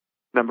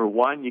 Number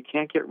one, you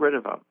can't get rid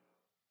of them.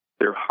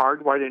 They're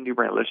hardwired into your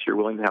brain unless you're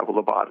willing to have a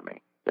lobotomy.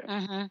 Okay?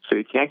 Mm-hmm. So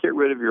you can't get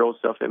rid of your old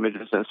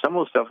self-images, and some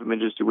of those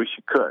self-images you wish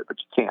you could, but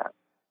you can't.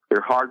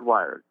 They're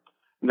hardwired.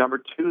 Number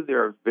two,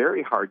 they're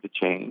very hard to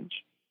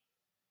change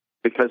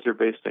because they're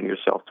based on your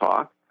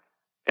self-talk.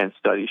 And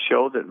studies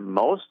show that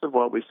most of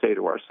what we say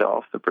to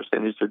ourselves, the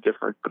percentages are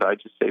different, but I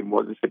just say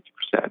more than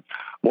 50%.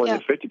 More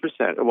than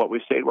 50% of what we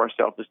say to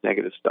ourselves is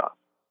negative stuff.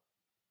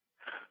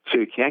 So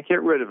you can't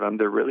get rid of them.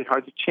 They're really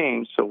hard to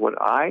change. So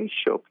what I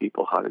show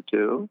people how to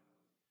do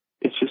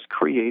is just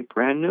create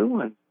brand new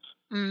ones.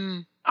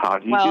 Mm. How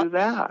do you do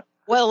that?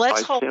 Well,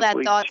 let's By hold that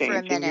simply thought for a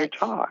changing your minute.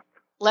 talk.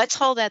 Let's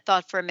hold that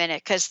thought for a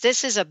minute because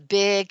this is a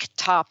big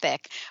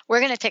topic.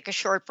 We're going to take a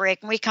short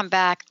break. When we come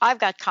back, I've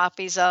got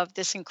copies of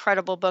this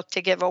incredible book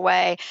to give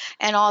away.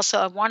 And also,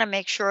 I want to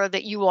make sure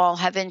that you all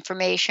have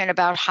information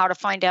about how to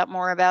find out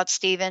more about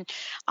Stephen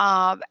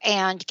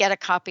and get a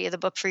copy of the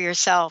book for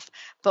yourself.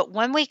 But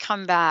when we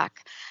come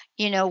back,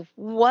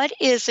 what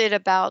is it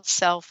about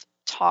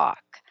self-talk?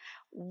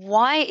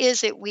 why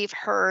is it we've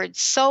heard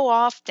so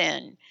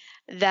often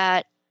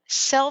that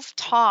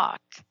self-talk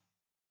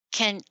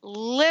can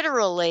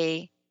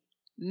literally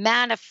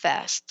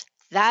manifest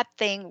that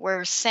thing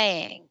we're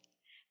saying?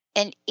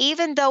 And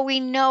even though we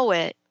know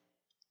it,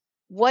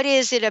 what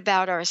is it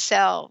about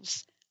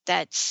ourselves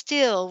that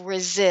still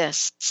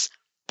resists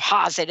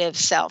positive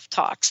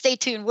self-talk? Stay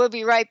tuned. We'll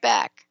be right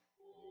back.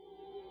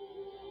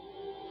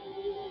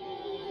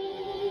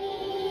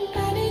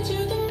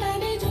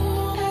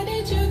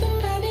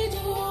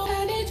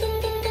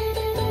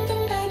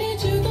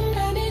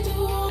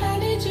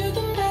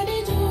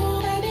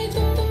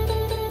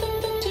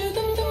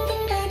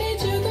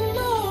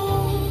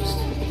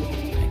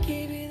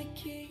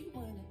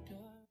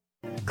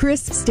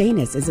 Chris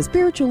Stanis is a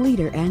spiritual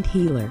leader and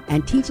healer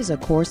and teaches a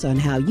course on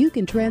how you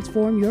can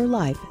transform your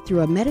life through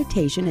a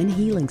meditation and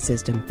healing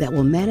system that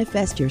will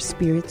manifest your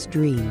spirit's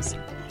dreams.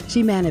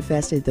 She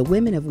manifested the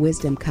Women of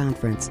Wisdom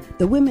Conference,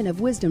 the Women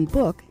of Wisdom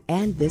book,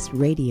 and this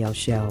radio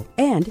show.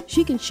 And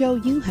she can show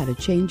you how to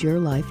change your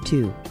life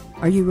too.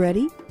 Are you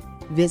ready?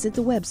 Visit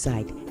the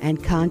website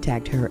and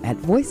contact her at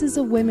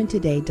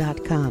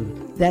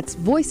voicesofwomentoday.com. That's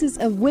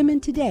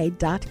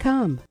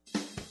voicesofwomentoday.com.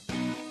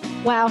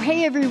 Wow.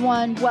 Hey,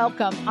 everyone.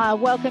 Welcome.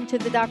 Welcome to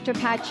the Dr.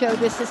 Pat Show.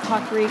 This is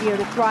Talk Radio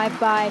to Thrive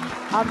By.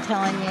 I'm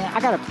telling you, I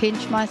got to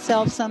pinch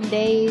myself some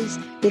days,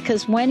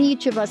 because when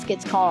each of us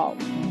gets called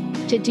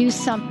to do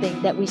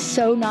something that we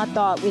so not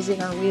thought was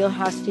in our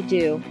wheelhouse to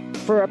do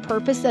for a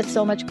purpose that's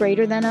so much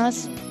greater than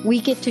us,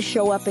 we get to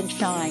show up and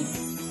shine.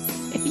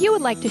 If you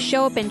would like to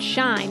show up and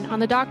shine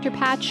on the Dr.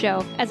 Pat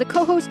Show as a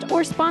co-host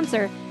or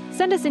sponsor,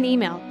 send us an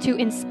email to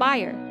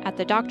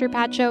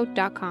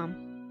inspire@thedrpatshow.com.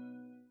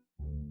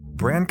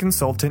 Brand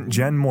consultant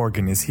Jen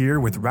Morgan is here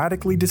with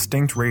Radically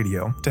Distinct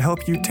Radio to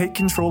help you take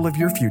control of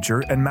your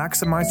future and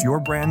maximize your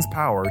brand's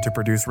power to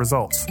produce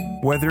results.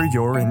 Whether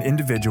you're an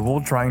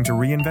individual trying to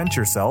reinvent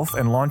yourself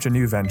and launch a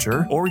new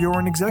venture, or you're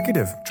an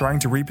executive trying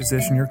to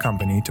reposition your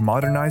company to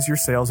modernize your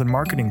sales and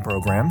marketing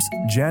programs,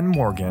 Jen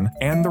Morgan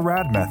and the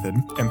RAD method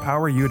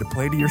empower you to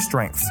play to your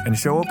strengths and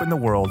show up in the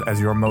world as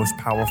your most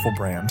powerful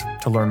brand.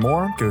 To learn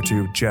more, go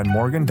to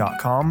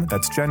jenmorgan.com.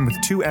 That's Jen with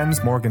 2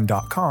 N's,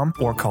 Morgan.com,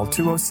 or call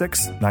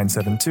 206-972-5366.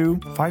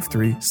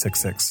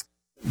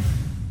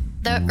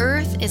 The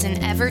Earth is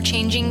an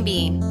ever-changing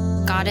being.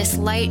 Goddess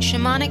Light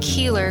Shamanic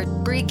Healer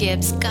Bree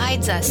Gibbs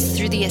guides us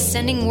through the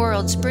ascending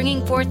worlds,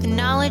 bringing forth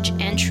knowledge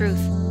and truth.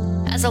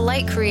 As a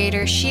light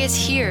creator, she is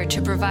here to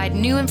provide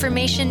new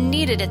information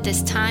needed at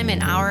this time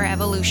in our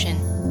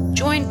evolution.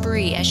 Join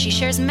Bree as she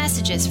shares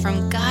messages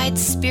from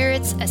guides,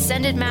 spirits,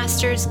 ascended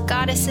masters,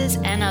 goddesses,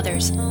 and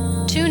others.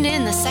 Tune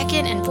in the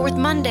second and fourth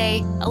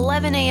Monday,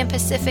 11 a.m.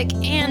 Pacific,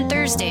 and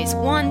Thursdays,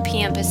 1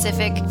 p.m.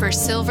 Pacific for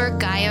Silver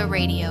Gaia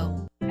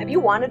Radio. Have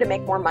you wanted to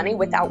make more money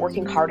without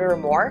working harder or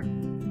more?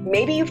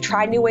 Maybe you've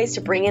tried new ways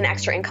to bring in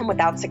extra income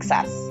without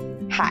success.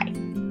 Hi,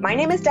 my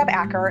name is Deb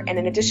Acker, and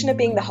in addition to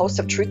being the host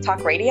of Truth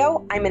Talk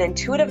Radio, I'm an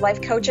intuitive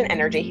life coach and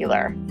energy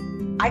healer.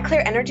 I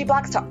clear energy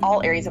blocks to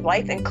all areas of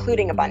life,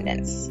 including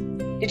abundance.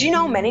 Did you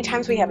know many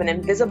times we have an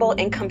invisible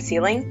income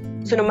ceiling?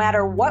 So no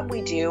matter what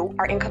we do,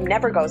 our income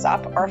never goes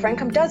up, or if our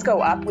income does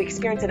go up, we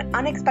experience an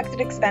unexpected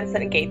expense that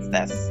negates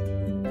this.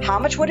 How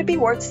much would it be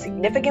worth to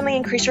significantly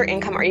increase your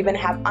income or even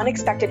have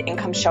unexpected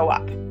income show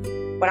up?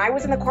 When I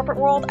was in the corporate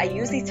world, I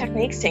used these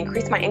techniques to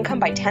increase my income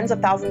by tens of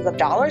thousands of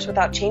dollars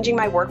without changing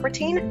my work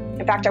routine.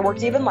 In fact, I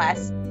worked even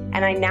less,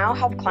 and I now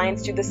help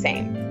clients do the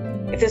same.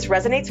 If this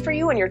resonates for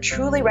you and you're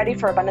truly ready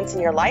for abundance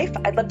in your life,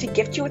 I'd love to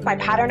gift you with my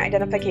pattern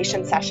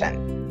identification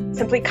session.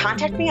 Simply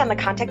contact me on the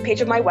contact page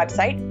of my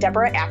website,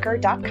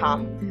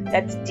 deboraacker.com.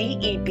 That's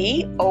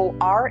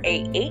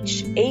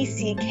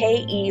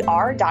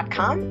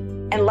DeborahAcker.com.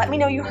 And let me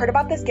know you heard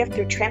about this gift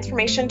through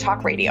Transformation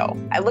Talk Radio.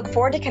 I look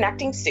forward to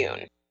connecting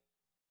soon.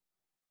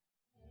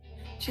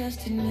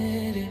 Just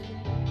admit it.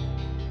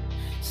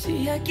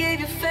 See, I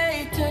gave you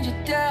faith, turned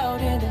your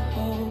doubt into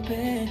hope,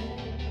 and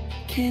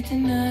can't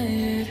deny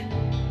it.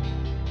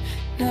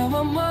 Now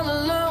I'm all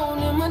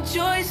alone and my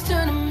joys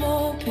turn them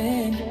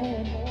open.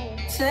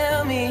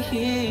 Tell me,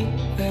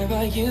 where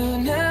are you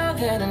now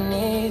that I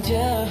need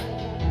you?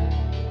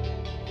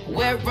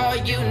 Where are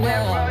you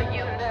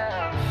now?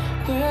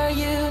 Where are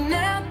you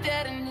now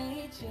that I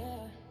need you?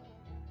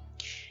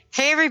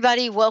 Hey,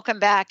 everybody. Welcome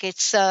back.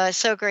 It's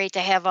so great to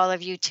have all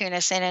of you tune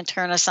us in and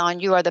turn us on.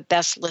 You are the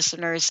best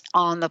listeners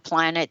on the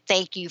planet.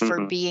 Thank you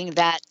for being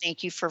that.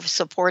 Thank you for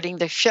supporting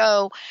the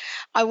show.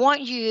 I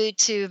want you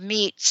to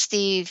meet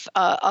Steve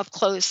up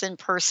close and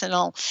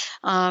personal,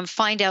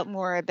 find out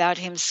more about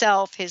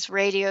himself, his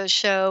radio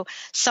show,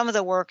 some of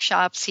the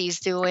workshops he's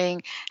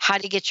doing, how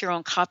to get your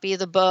own copy of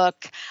the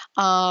book.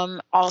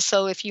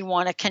 Also, if you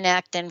want to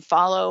connect and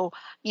follow,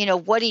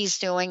 what he's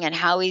doing and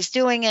how he's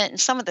doing it and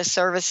some of the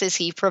services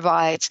he provides.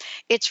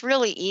 It's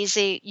really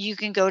easy. You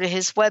can go to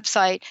his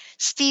website,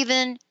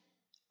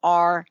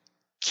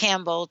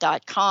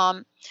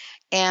 StephenRCampbell.com,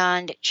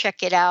 and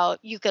check it out.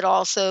 You could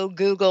also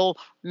Google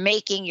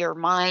Making Your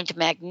Mind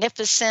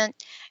Magnificent,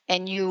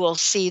 and you will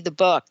see the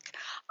book.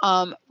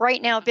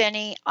 Right now,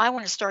 Benny, I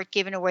want to start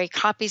giving away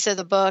copies of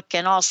the book.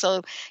 And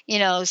also,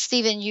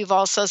 Stephen, you've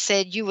also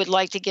said you would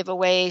like to give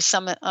away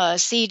some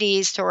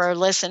CDs to our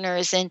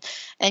listeners and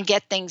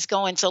get things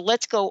going. So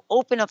let's go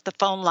open up the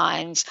phone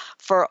lines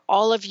for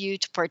all of you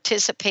to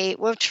participate.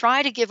 We'll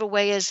try to give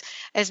away as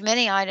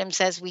many items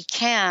as we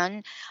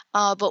can,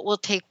 but we'll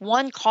take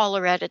one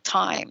caller at a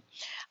time.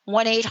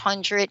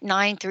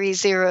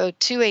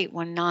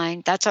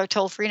 1-800-930-2819. That's our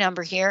toll-free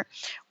number here.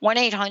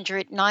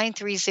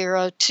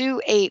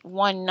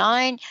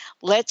 1-800-930-2819.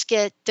 Let's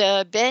get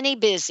Benny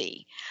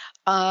busy.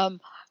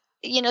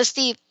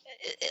 Steve,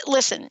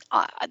 listen,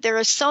 there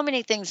are so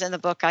many things in the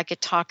book I could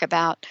talk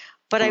about,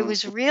 but I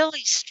was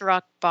really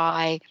struck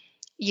by,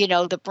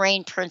 the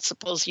brain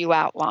principles you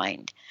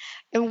outlined.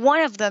 And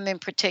one of them in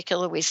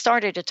particular we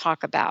started to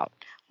talk about,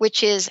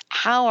 which is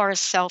how our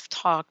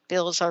self-talk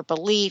builds our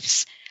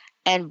beliefs.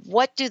 And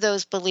what do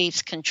those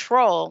beliefs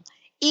control,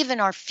 even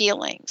our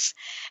feelings?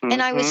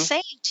 And I was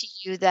saying to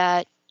you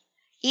that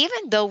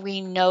even though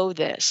we know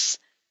this,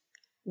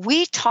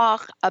 we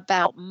talk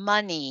about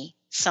money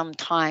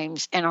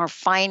sometimes and our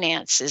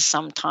finances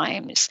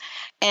sometimes,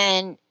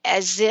 and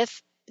as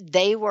if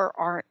they were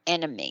our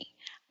enemy.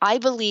 I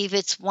believe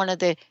it's one of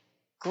the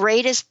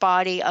greatest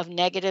body of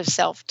negative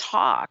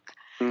self-talk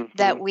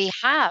that we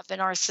have in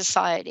our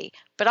society.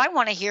 But I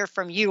want to hear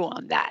from you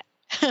on that.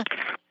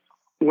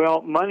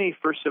 Well, money,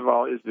 first of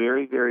all, is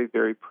very, very,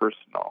 very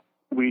personal.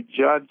 We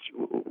judge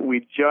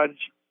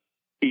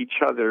each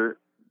other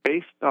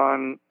based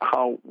on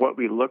what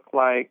we look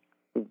like,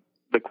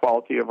 the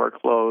quality of our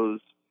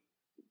clothes,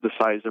 the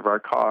size of our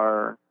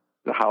car,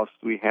 the house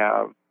we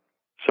have.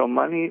 So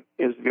money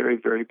is very,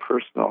 very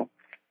personal.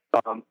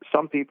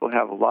 Some people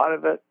have a lot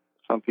of it.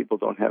 Some people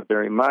don't have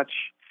very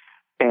much.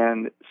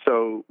 And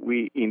so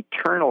we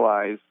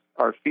internalize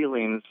our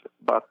feelings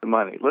about the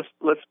money. Let's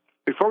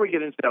before we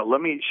get into that, let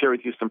me share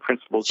with you some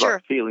principles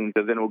about feelings,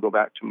 and then we'll go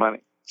back to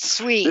money.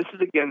 Sweet. This is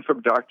again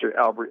from Dr.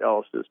 Albert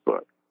Ellis's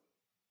book.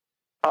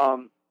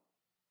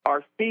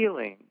 Our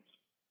feelings,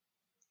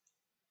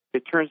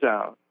 it turns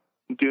out,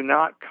 do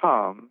not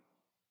come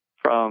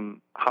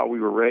from how we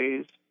were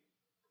raised.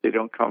 They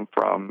don't come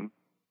from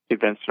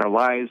events in our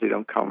lives. They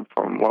don't come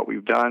from what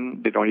we've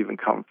done. They don't even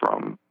come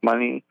from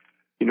money.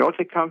 You know what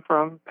they come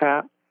from,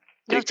 Pat?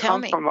 They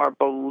come from our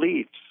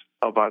beliefs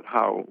about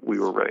how we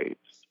were raised.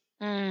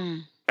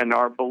 And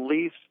our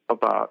beliefs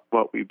about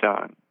what we've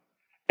done,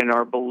 and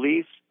our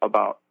beliefs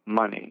about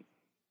money,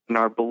 and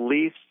our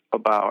beliefs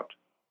about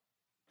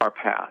our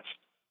past.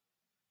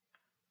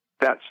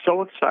 That's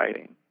so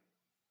exciting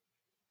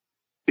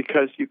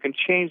because you can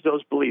change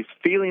those beliefs.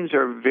 Feelings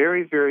are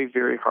very, very,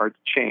 very hard to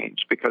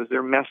change because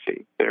they're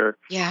messy.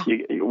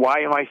 Why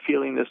am I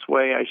feeling this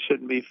way? I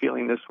shouldn't be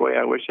feeling this way.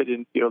 I wish I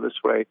didn't feel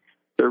this way.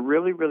 They're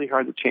really, really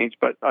hard to change.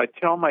 But I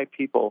tell my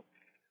people,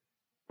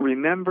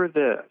 remember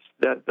this,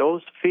 that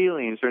those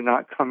feelings are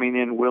not coming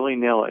in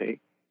willy-nilly.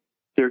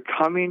 They're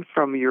coming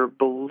from your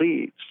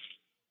beliefs.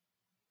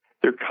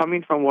 They're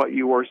coming from what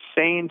you are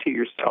saying to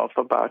yourself,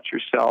 about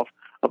your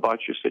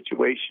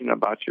situation,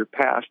 about your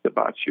past,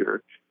 about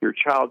your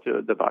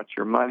childhood, about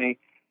your money.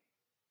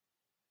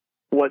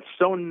 What's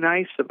so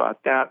nice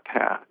about that,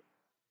 Pat,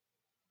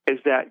 is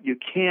that you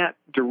can't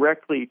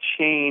directly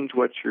change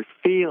what you're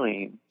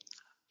feeling,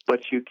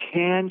 but you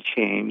can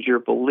change your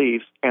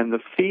beliefs, and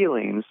the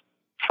feelings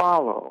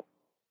follow.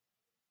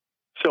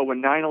 So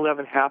when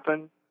 9/11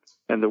 happened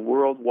and the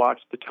world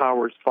watched the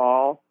towers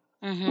fall,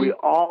 we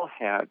all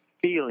had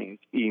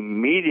feelings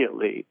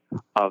immediately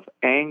of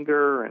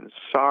anger and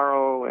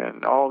sorrow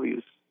and all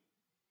these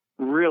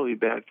really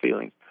bad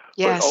feelings.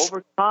 Yes. But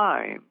over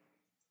time,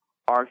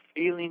 our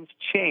feelings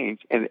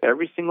change, and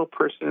every single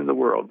person in the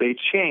world, they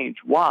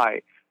change.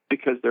 Why?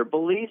 Because their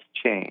beliefs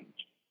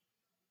change.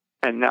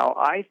 And now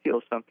I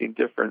feel something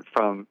different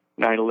from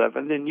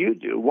 9/11 than you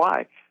do.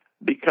 Why?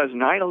 Because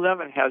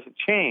 9/11 hasn't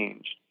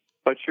changed,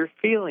 but your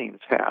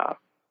feelings have.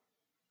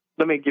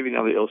 Let me give you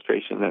another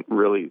illustration that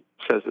really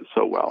says it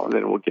so well, and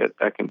then we'll get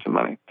back into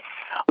money.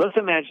 Let's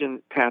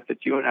imagine, Pat,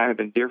 that you and I have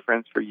been dear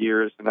friends for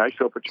years, and I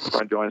show up at your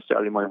front door on a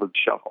Saturday morning with a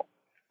shovel.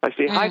 I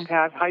say, hi,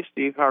 Pat. Hi,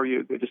 Steve. How are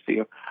you? Good to see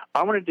you.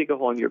 I want to dig a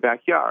hole in your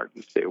backyard.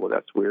 You say, well,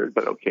 that's weird,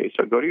 but okay.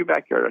 So I go to your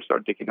backyard. I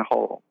start digging a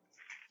hole.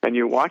 And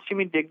you're watching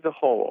me dig the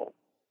hole,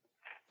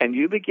 and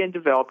you begin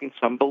developing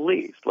some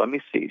beliefs. Let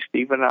me see.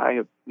 Steve and I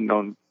have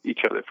known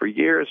each other for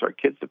years. Our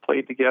kids have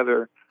played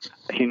together.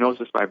 He knows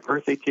it's my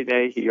birthday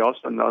today. He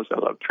also knows I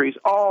love trees.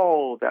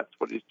 Oh, that's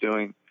what he's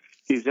doing.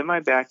 He's in my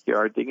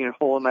backyard, digging a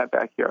hole in my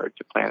backyard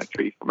to plant a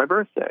tree for my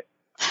birthday.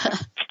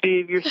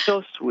 Steve, you're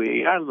so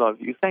sweet. I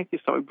love you. Thank you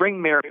so much.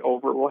 Bring Mary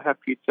over. We'll have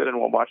pizza and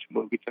we'll watch a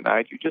movie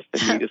tonight. You're just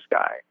the neatest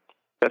guy.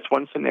 That's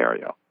one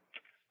scenario.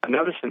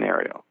 Another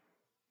scenario,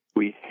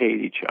 we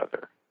hate each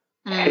other.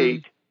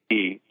 Hate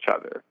each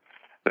other.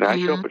 And I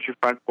show up at your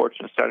front porch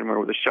on Saturday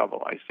morning with a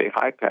shovel. I say,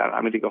 hi, Pat,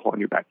 I'm going to dig a hole in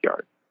your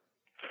backyard.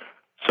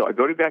 So I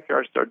go to your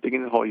backyard, start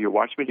digging the hole. You're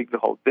watching me dig the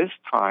hole. This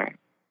time,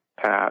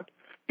 Pat,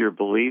 your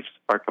beliefs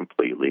are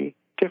completely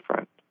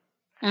different.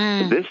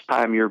 This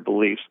time your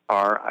beliefs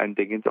are, I'm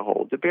digging the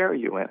hole to bury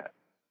you in it.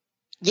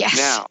 Yes.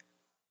 Now,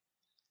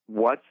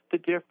 what's the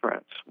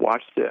difference?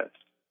 Watch this.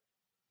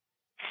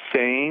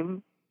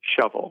 Same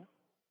shovel,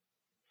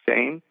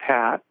 same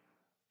Pat,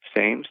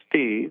 same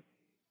Steve,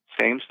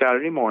 same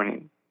Saturday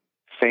morning,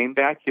 same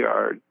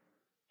backyard,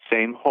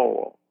 same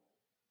hole.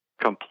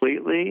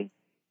 Completely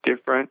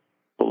different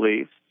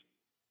beliefs,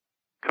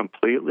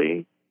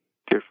 completely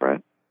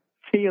different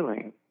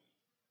feelings.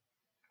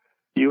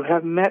 You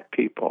have met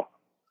people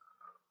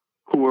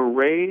who were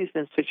raised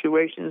in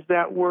situations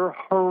that were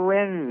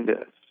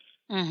horrendous.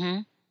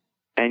 Mm-hmm.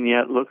 And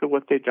yet, look at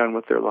what they've done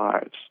with their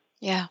lives.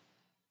 Yeah.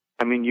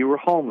 I mean, you were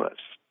homeless.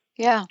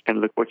 Yeah. And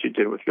look what you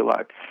did with your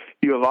life.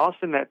 You have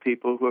also met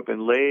people who have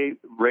been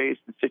raised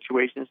in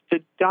situations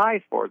to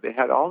die for. They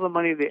had all the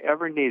money they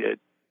ever needed,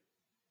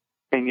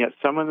 and yet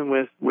some of them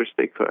wish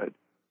they could.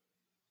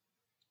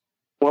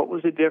 What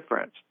was the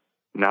difference?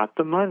 Not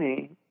the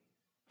money,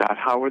 not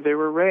how they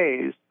were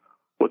raised.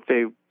 What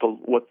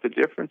the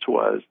difference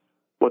was,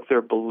 what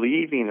they're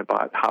believing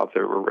about how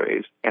they were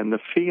raised, and the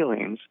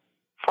feelings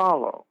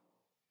follow.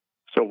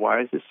 So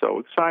why is this so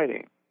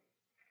exciting?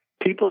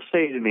 People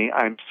say to me,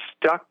 I'm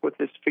stuck with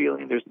this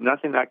feeling. There's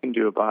nothing I can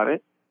do about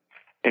it.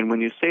 And when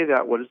you say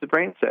that, what does the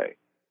brain say?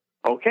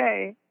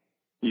 Okay,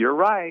 you're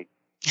right.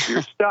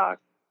 You're stuck.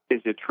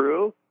 Is it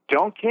true?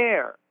 Don't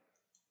care.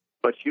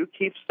 But you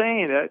keep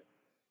saying it.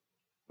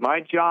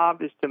 My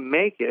job is to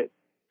make it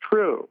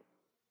true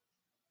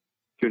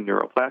through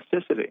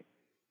neuroplasticity.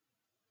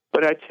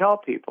 But I tell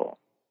people,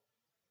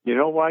 you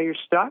know why you're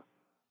stuck?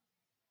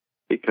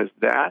 Because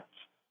that's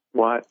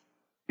what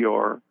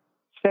you're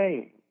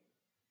saying.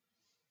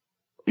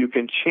 You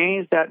can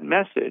change that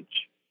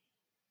message,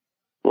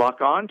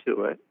 lock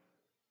onto it,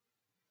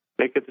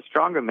 make it the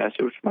stronger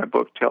message, which my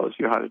book tells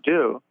you how to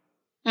do,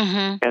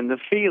 mm-hmm. and the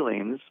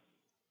feelings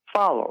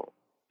follow.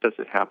 Does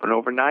it happen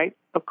overnight?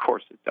 Of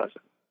course it doesn't.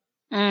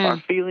 Our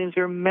feelings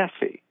are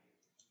messy.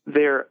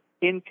 They're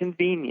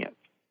inconvenient.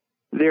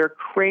 They're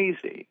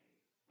crazy.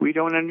 We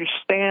don't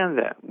understand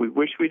them. We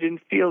wish we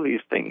didn't feel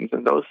these things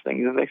and those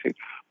things and these things.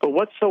 But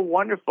what's so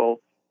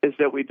wonderful is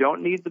that we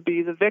don't need to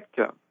be the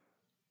victim,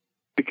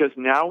 because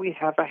now we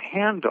have a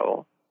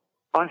handle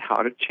on how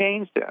to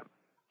change them.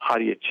 How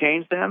do you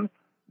change them?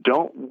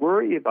 Don't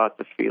worry about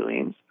the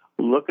feelings.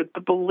 Look at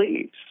the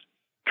beliefs.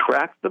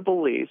 Track the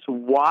beliefs.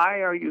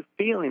 Why are you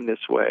feeling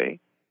this way?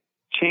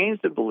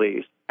 Change the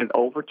beliefs, and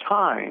over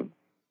time,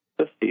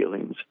 the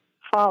feelings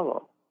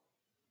follow.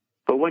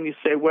 But when you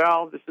say,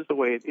 well, this is the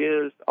way it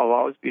is, I'll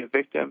always be a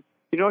victim,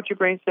 you know what your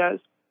brain says?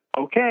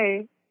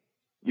 Okay,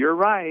 you're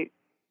right.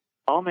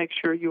 I'll make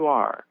sure you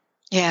are.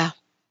 Yeah.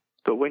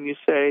 But when you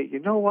say, you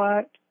know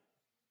what?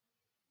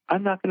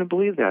 I'm not going to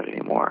believe that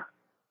anymore.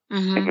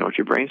 Mm-hmm. And you know what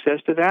your brain says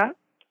to that?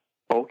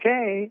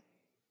 Okay.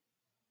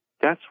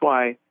 That's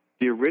why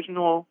the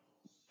original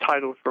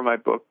title for my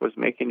book was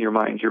Making Your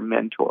Mind Your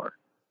Mentor.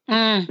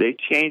 They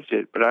changed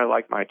it, but I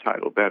like my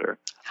title better.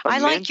 I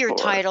like your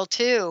title,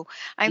 too.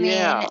 I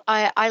mean,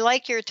 I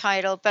like your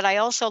title, but I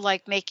also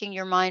like Making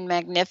Your Mind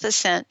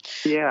Magnificent.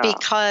 Yeah.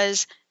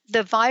 Because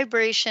the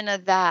vibration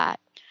of that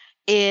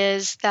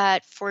is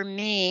that for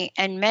me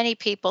and many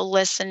people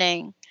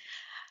listening,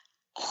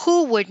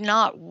 who would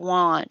not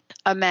want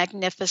a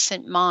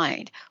magnificent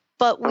mind?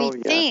 But we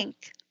think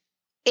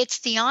it's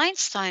the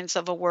Einsteins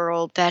of a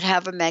world that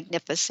have a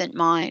magnificent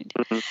mind.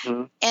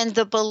 Mm-hmm. And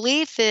the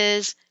belief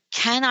is,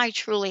 can I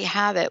truly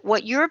have it?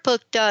 What your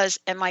book does,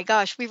 and my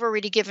gosh, we've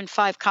already given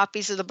 5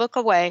 copies of the book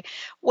away.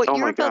 What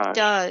your book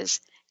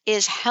does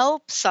is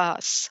helps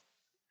us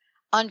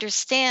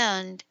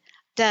understand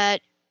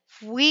that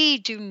we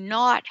do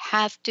not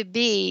have to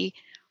be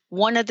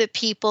one of the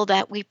people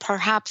that we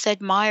perhaps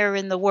admire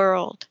in the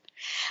world.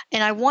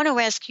 And I want to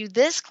ask you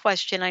this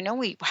question. I know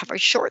we have a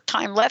short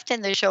time left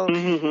in the show.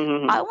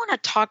 I want to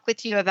talk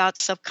with you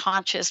about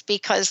subconscious,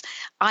 because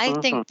I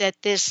think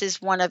that this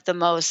is one of the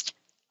most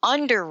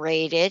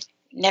underrated,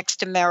 next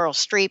to Meryl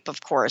Streep,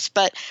 of course,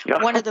 but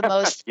one of the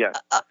most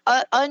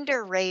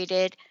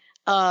underrated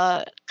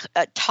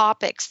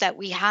topics that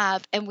we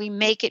have, and we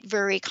make it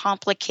very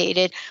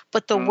complicated.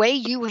 But the way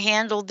you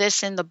handle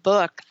this in the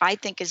book, I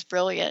think, is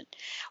brilliant.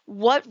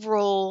 What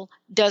role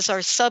does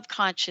our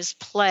subconscious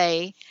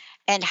play,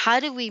 and how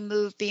do we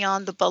move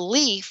beyond the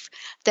belief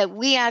that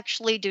we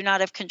actually do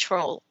not have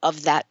control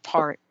of that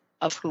part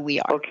of who we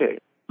are? Okay,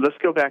 let's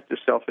go back to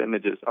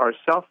self-images. Our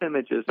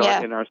self-images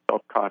are in our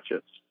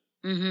self-conscious.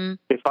 Mm-hmm.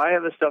 If I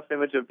have a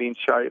self-image of being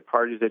shy at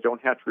parties, I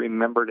don't have to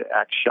remember to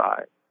act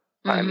shy.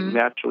 I'm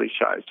naturally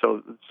shy.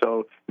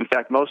 So in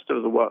fact, most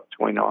of what's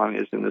going on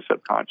is in the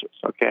subconscious,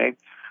 okay?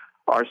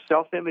 Our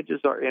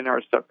self-images are in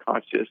our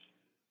subconscious.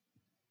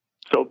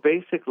 So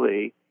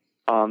basically,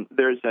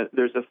 there's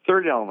a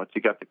third element.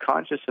 You got the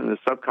conscious and the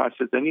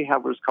subconscious. Then you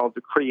have what's called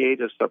the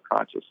creative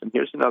subconscious. And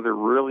here's another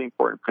really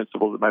important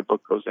principle that my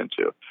book goes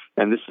into.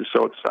 And this is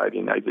so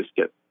exciting.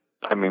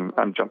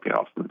 I'm jumping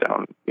off and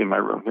down in my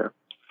room here.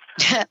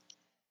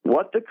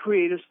 What the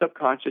creative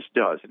subconscious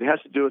does, it has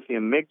to do with the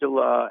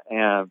amygdala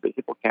and the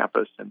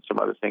hippocampus and some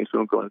other things. We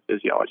won't go into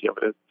physiology of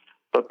it.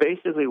 But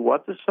basically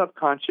what the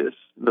subconscious,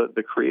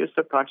 the creative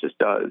subconscious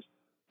does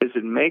is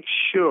it make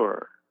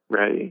sure,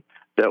 ready,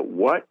 that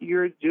what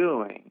you're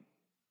doing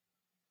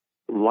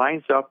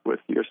lines up with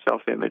your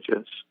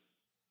self-images.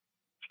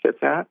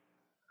 Get that?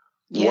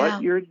 Yeah.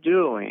 What you're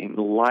doing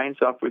lines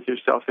up with your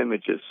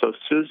self-images. So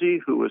Susie,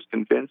 who was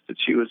convinced that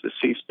she was a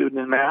C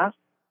student in math,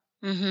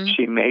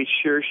 she made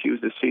sure she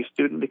was a C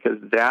student because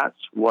that's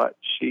what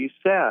she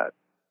said.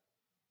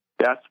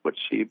 That's what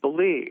she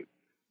believed.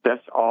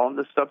 That's all in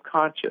the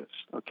subconscious,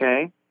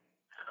 okay?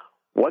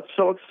 What's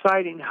so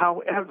exciting,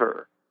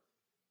 however,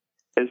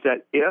 is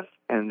that if,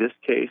 in this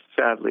case,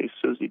 sadly,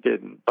 Susie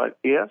didn't, but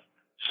if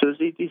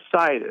Susie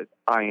decided,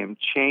 I am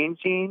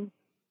changing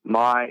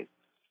my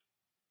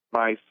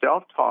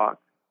self-talk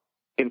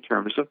in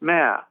terms of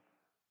math,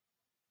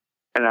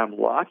 and I'm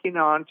locking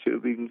on to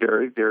being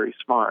very, very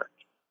smart.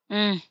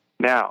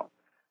 Now,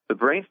 the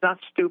brain's not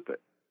stupid.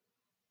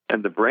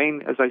 And the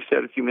brain, as I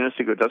said a few minutes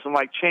ago, doesn't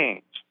like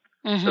change.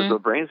 So the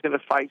brain's going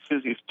to fight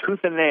Susie's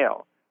tooth and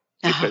nail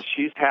because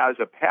she has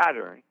a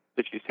pattern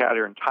that she's had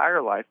her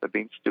entire life of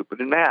being stupid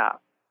in math.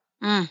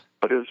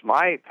 But it was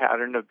my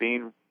pattern of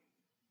being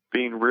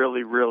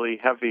really, really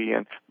heavy.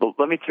 And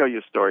let me tell you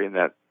a story in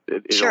that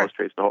it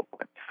illustrates the whole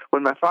point.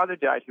 When my father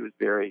died, he was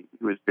very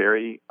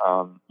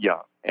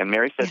young. And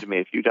Mary said to me,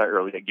 if you die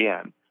early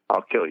again,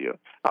 I'll kill you.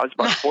 I was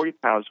about 40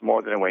 pounds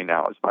more than I weigh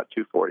now. I was about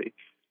 240.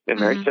 And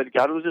Mary said,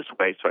 got to lose this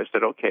weight. So I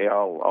said, okay,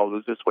 I'll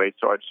lose this weight.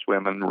 So I'd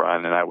swim and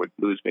run, and I would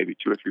lose maybe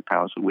 2 or 3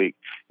 pounds a week.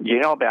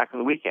 Back on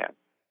the weekend.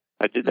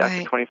 I did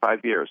that for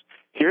 25 years.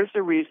 Here's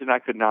the reason I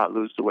could not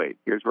lose the weight.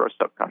 Here's where our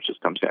subconscious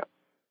comes in.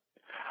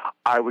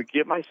 I would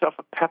give myself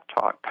a pep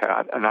talk,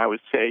 Pat, and I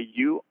would say,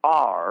 you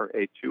are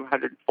a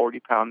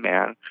 240-pound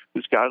man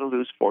who's got to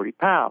lose 40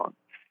 pounds.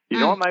 You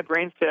know what my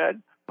brain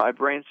said? My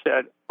brain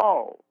said,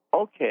 oh,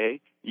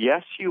 okay,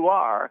 yes, you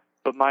are,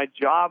 but my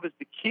job is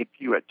to keep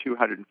you at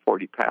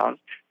 240 pounds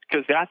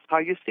because that's how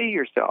you see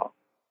yourself.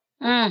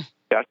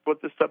 That's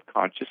what the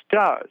subconscious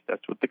does.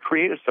 That's what the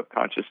creative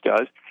subconscious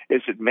does,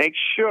 is it makes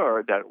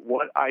sure that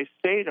what I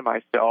say to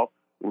myself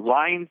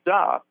lines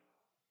up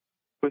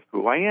with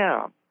who I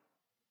am.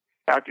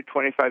 After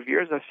 25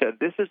 years, I said,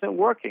 this isn't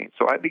working.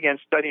 So I began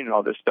studying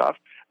all this stuff,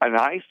 and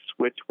I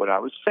switched what I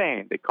was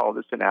saying. They call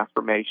this an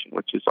affirmation,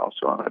 which is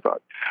also on my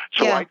book.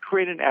 So I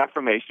created an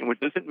affirmation, which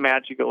isn't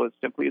magical. It's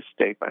simply a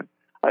statement.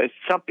 It's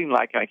something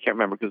like, I can't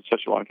remember because it's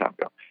such a long time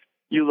ago,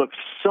 you look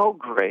so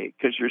great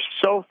because you're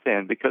so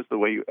thin because of the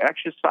way you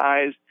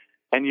exercise,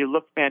 and you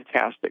look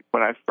fantastic.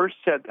 When I first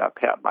said that,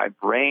 Pat, my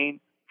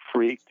brain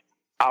freaked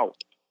out.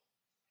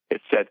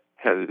 It said,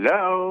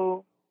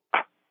 hello,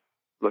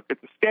 look at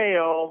the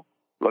scale.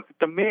 Look at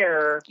the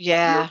mirror.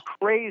 You're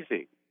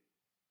crazy.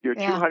 You're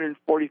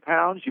 240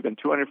 pounds. You've been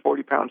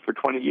 240 pounds for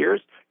 20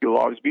 years. You'll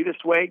always be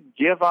this way.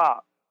 Give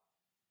up.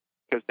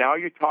 Because now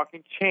you're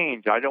talking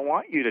change. I don't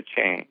want you to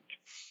change.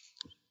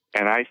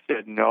 And I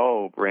said,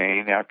 no,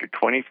 brain. After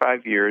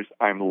 25 years,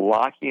 I'm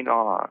locking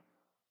on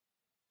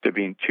to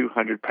being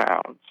 200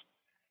 pounds.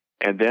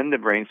 And then the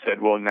brain said,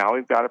 well, now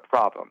we've got a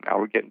problem. Now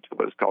we're getting to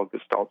what's called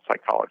Gestalt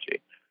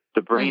psychology.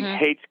 The brain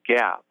hates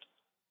gaps.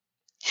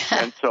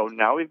 And so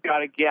now we've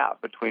got a gap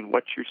between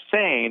what you're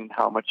saying and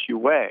how much you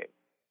weigh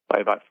by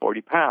about 40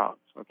 pounds,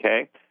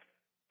 okay?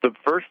 The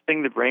first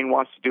thing the brain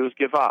wants to do is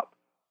give up.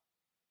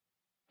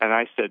 And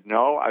I said,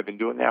 no, I've been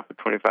doing that for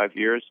 25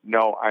 years.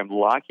 No, I'm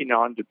locking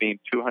on to being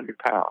 200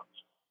 pounds.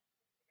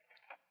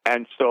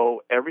 And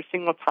so every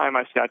single time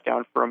I sat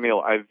down for a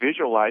meal, I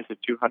visualized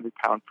a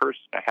 200-pound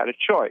person. I had a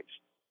choice.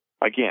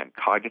 Again,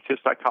 cognitive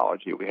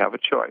psychology, we have a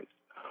choice.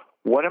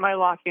 What am I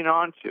locking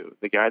on to?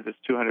 The guy that's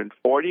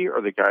 240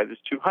 or the guy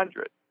that's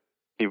 200?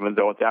 Even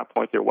though at that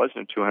point there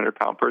wasn't a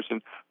 200-pound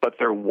person, but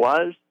there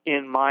was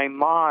in my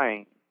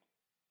mind.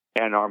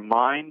 And our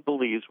mind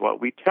believes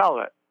what we tell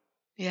it.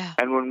 Yeah.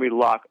 And when we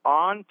lock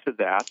on to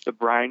that, the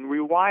brain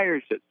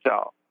rewires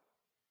itself.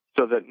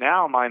 So that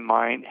now my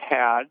mind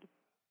had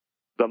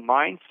the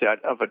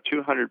mindset of a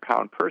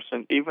 200-pound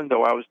person, even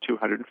though I was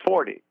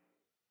 240.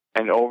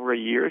 And over a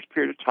year's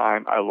period of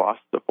time, I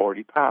lost the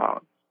 40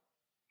 pounds.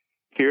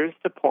 Here's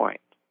the point.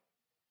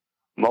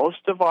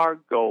 Most of our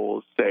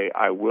goals say,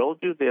 I will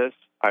do this,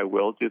 I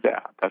will do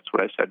that. That's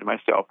what I said to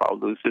myself. I'll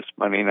lose this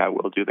money and I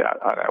will do that.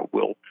 And I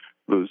will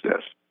lose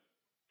this.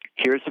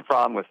 Here's the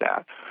problem with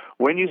that.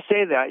 When you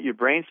say that, your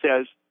brain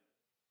says,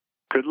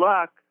 good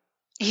luck.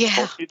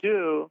 Hope you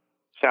do.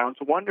 Sounds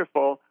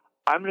wonderful.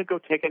 I'm going to go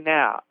take a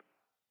nap.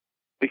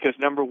 Because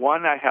number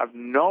one, I have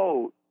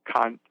no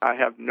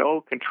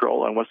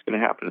control on what's going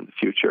to happen in the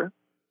future.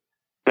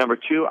 Number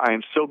two, I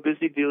am so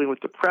busy dealing with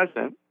the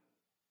present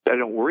that I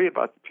don't worry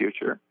about the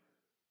future.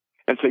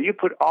 And so you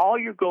put all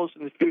your goals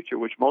in the future,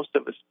 which most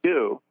of us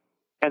do,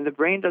 and the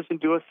brain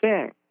doesn't do a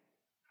thing.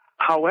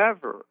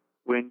 However,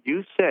 when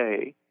you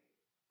say,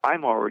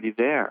 I'm already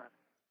there,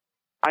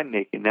 I'm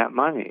making that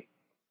money,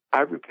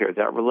 I've repaired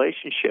that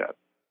relationship,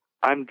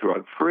 I'm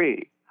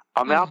drug-free,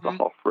 I'm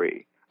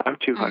alcohol-free, I'm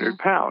 200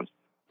 pounds,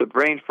 the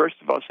brain, first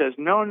of all, says,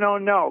 no, no,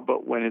 no.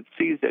 But when it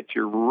sees that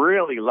you're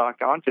really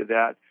locked onto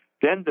that,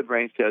 then the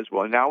brain says,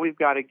 well, now we've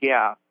got a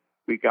gap.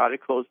 We've got to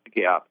close the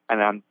gap,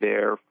 and I'm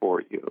there for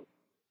you.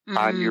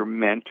 I'm your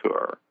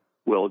mentor.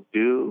 We'll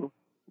do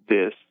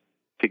this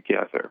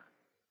together.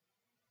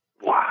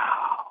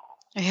 Wow.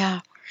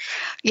 Yeah.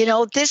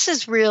 This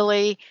is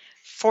really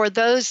for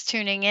those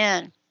tuning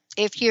in.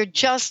 If you're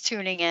just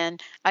tuning in,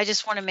 I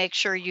just want to make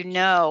sure you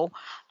know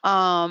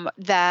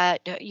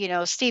that,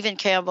 Stephen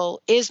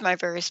Campbell is my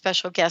very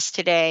special guest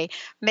today,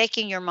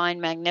 Making Your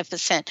Mind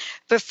Magnificent.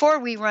 Before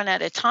we run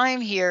out of time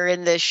here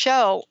in this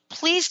show,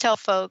 please tell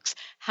folks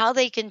how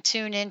they can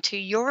tune into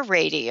your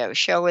radio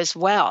show as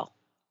well.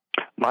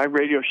 My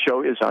radio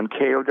show is on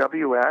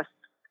KOWS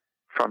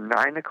from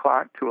 9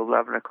 o'clock to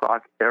 11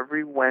 o'clock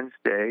every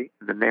Wednesday.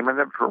 The name of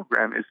the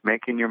program is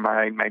Making Your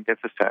Mind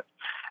Magnificent.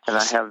 And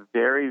I have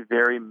very,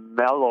 very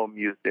mellow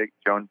music.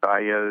 Joan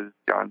Baez,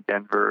 John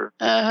Denver,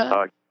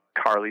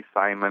 Carly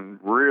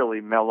Simon,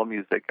 really mellow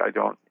music.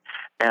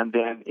 And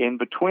then in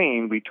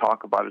between, we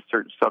talk about a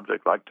certain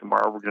subject. Like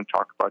tomorrow, we're going to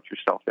talk about your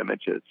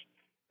self-images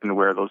and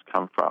where those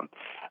come from.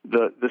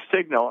 The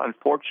signal,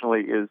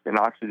 unfortunately, is in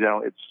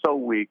Occidental. It's so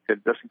weak that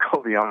it doesn't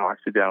go beyond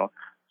Occidental.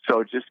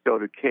 So just go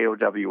to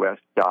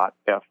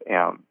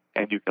KOWS.FM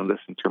and you can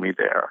listen to me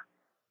there.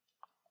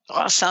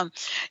 Awesome.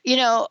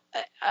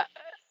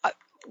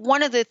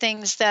 One of the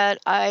things that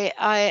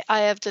I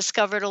have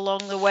discovered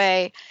along the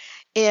way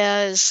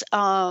is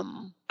a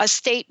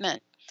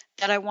statement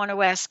that I want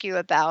to ask you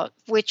about,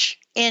 which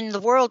in the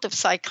world of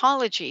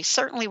psychology,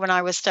 certainly when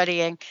I was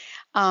studying,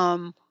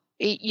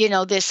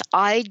 this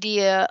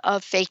idea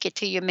of fake it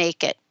till you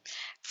make it.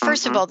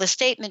 First of all, the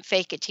statement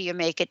 "fake it till you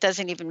make it"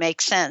 doesn't even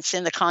make sense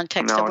in the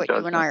context of what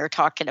you and I are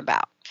talking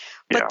about.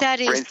 But that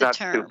is Brain's the not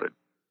term. Stupid.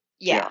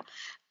 Yeah.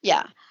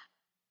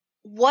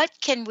 What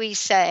can we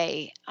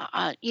say?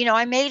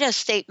 I made a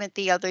statement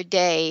the other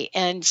day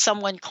and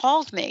someone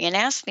called me and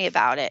asked me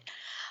about it.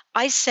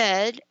 I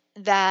said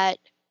that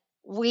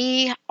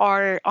we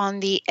are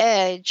on the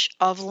edge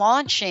of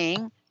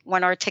launching,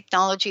 when our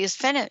technology is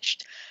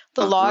finished,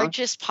 the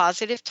largest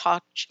positive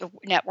talk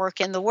network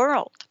in the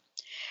world.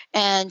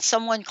 And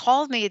someone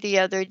called me the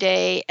other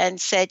day and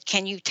said,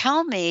 can you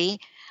tell me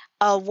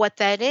what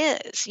that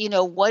is?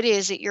 What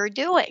is it you're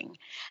doing?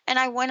 And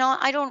I went on,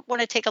 I don't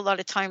want to take a lot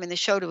of time in the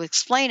show to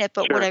explain it,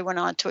 but what I went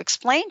on to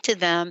explain to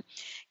them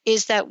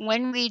is that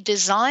when we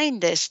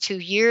designed this 2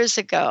 years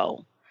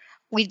ago,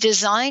 we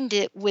designed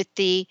it with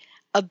the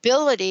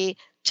ability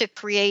to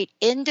create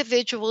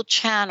individual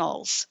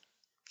channels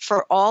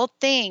for all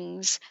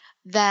things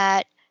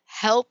that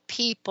help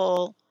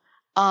people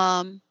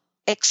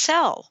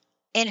excel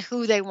in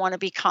who they want to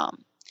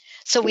become.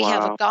 So we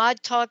have a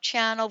God talk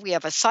channel, we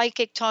have a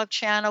psychic talk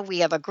channel, we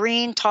have a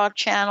green talk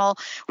channel,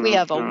 we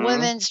have a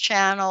women's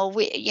channel,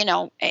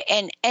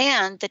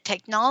 and the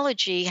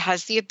technology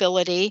has the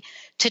ability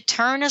to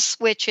turn a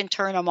switch and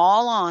turn them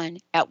all on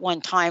at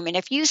one time. And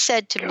if you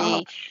said to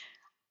me,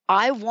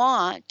 I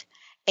want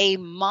a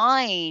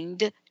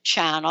mind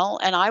channel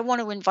and I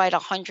want to invite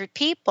 100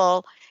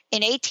 people,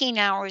 in 18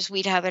 hours,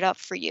 we'd have it up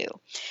for you.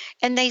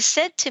 And they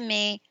said to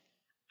me,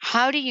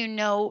 how do you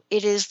know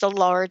it is the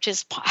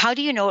largest? How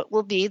do you know it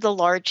will be the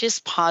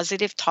largest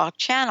positive talk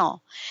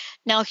channel?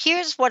 Now,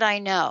 here's what I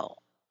know.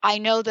 I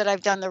know that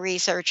I've done the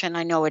research and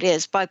I know it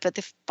is, but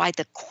by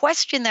the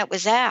question that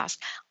was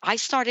asked, I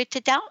started to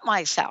doubt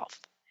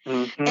myself.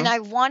 And I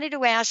wanted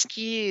to ask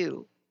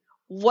you,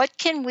 what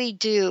can we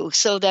do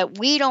so that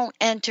we don't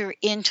enter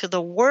into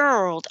the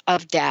world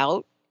of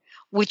doubt,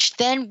 which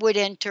then would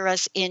enter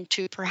us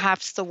into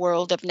perhaps the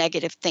world of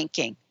negative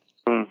thinking?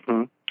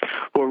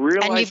 Well,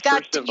 realize,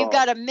 and you've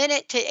got a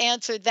minute to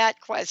answer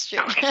that question.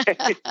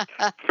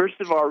 First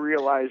of all,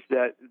 realize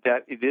that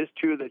it is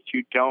true that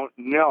you don't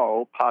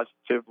know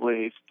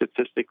positively,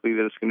 statistically,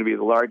 that it's going to be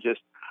the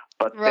largest,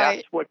 but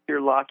that's what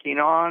you're locking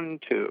on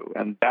to,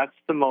 and that's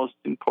the most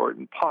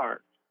important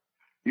part.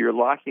 You're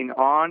locking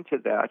on to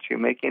that. You're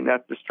making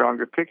that the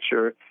stronger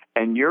picture,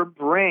 and your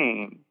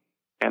brain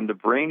and the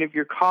brain of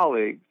your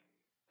colleagues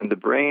and the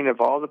brain of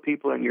all the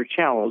people in your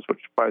channels,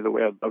 which, by the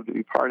way, I'd love to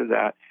be part of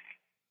that,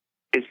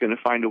 is going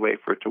to find a way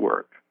for it to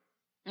work.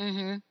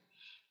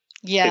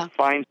 Yeah. It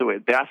finds a way.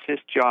 That's his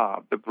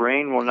job. The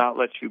brain will not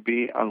let you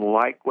be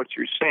unlike what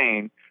you're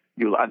saying.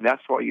 And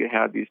that's why you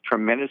have these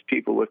tremendous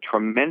people with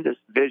tremendous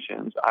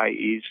visions,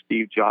 i.e.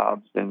 Steve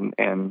Jobs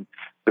and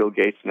Bill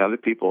Gates and other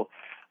people.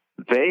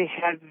 They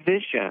had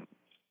visions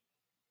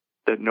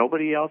that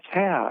nobody else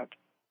had.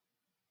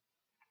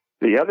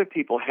 The other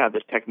people had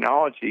the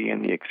technology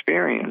and the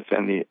experience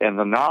and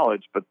the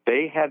knowledge, but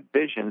they had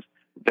visions.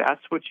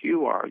 That's what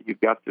you are. You've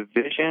got the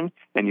vision,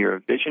 and you're a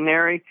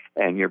visionary,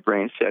 and your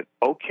brain said,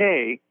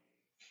 okay,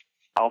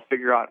 I'll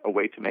figure out a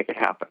way to make it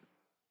happen.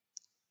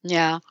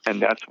 Yeah.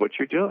 And that's what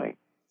you're doing.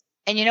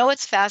 And you know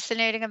what's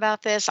fascinating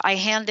about this? I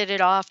handed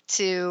it off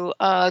to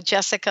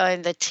Jessica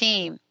and the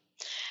team,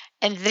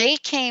 and they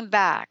came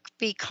back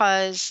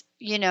because,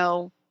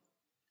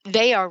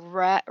 they are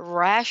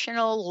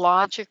rational,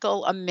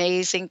 logical,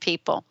 amazing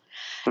people.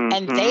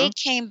 And they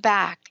came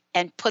back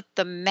and put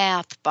the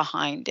math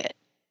behind it.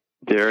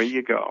 There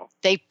you go.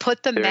 They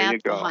put the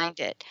math behind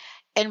it.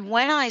 And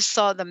when I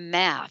saw the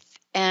math,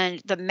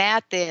 and the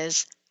math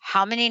is,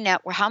 how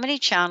many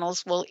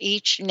channels will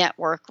each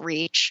network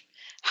reach,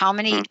 how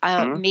many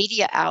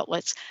media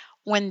outlets.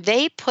 When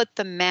they put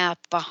the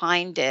math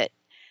behind it,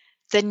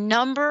 the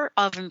number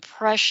of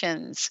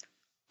impressions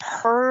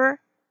per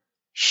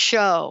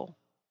show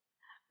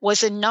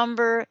was a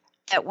number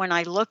that when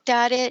I looked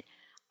at it,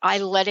 I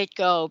let it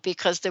go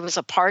because there was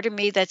a part of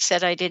me that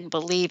said I didn't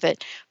believe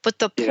it. But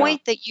the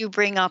point that you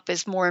bring up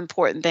is more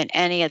important than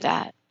any of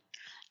that.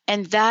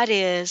 And that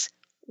is,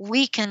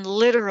 we can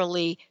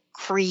literally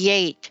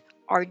create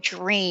our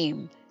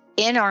dream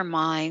in our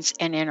minds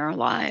and in our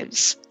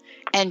lives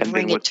and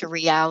bring it to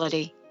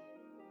reality.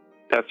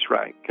 That's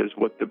right, because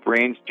what the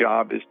brain's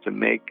job is to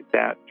make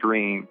that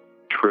dream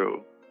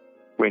true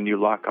when you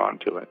lock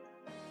onto it.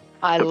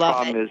 I love it.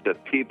 The problem is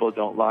that people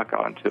don't lock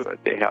onto it.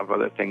 They have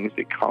other things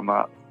that come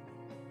up,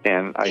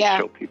 and I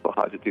show people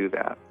how to do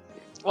that.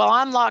 Well,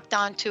 I'm locked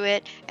onto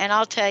it, and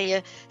I'll tell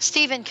you,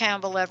 Stephen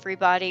Campbell,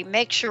 everybody,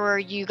 make sure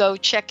you go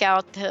check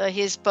out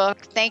his book.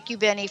 Thank you,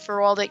 Benny,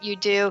 for all that you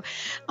do.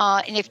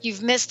 And if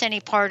you've missed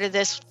any part of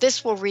this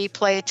will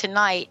replay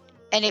tonight,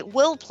 and it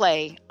will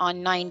play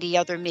on 90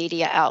 other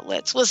media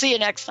outlets. We'll see you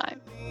next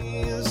time.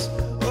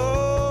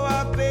 Oh,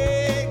 I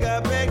beg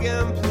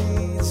and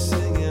plead,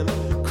 singing,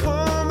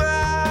 come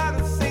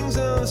out of things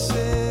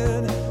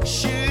unsaid.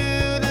 Shoot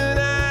an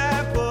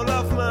apple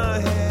off my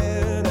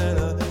head and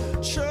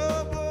a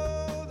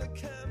trouble that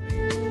can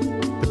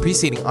be. The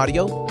preceding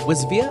audio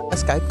was via a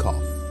Skype call.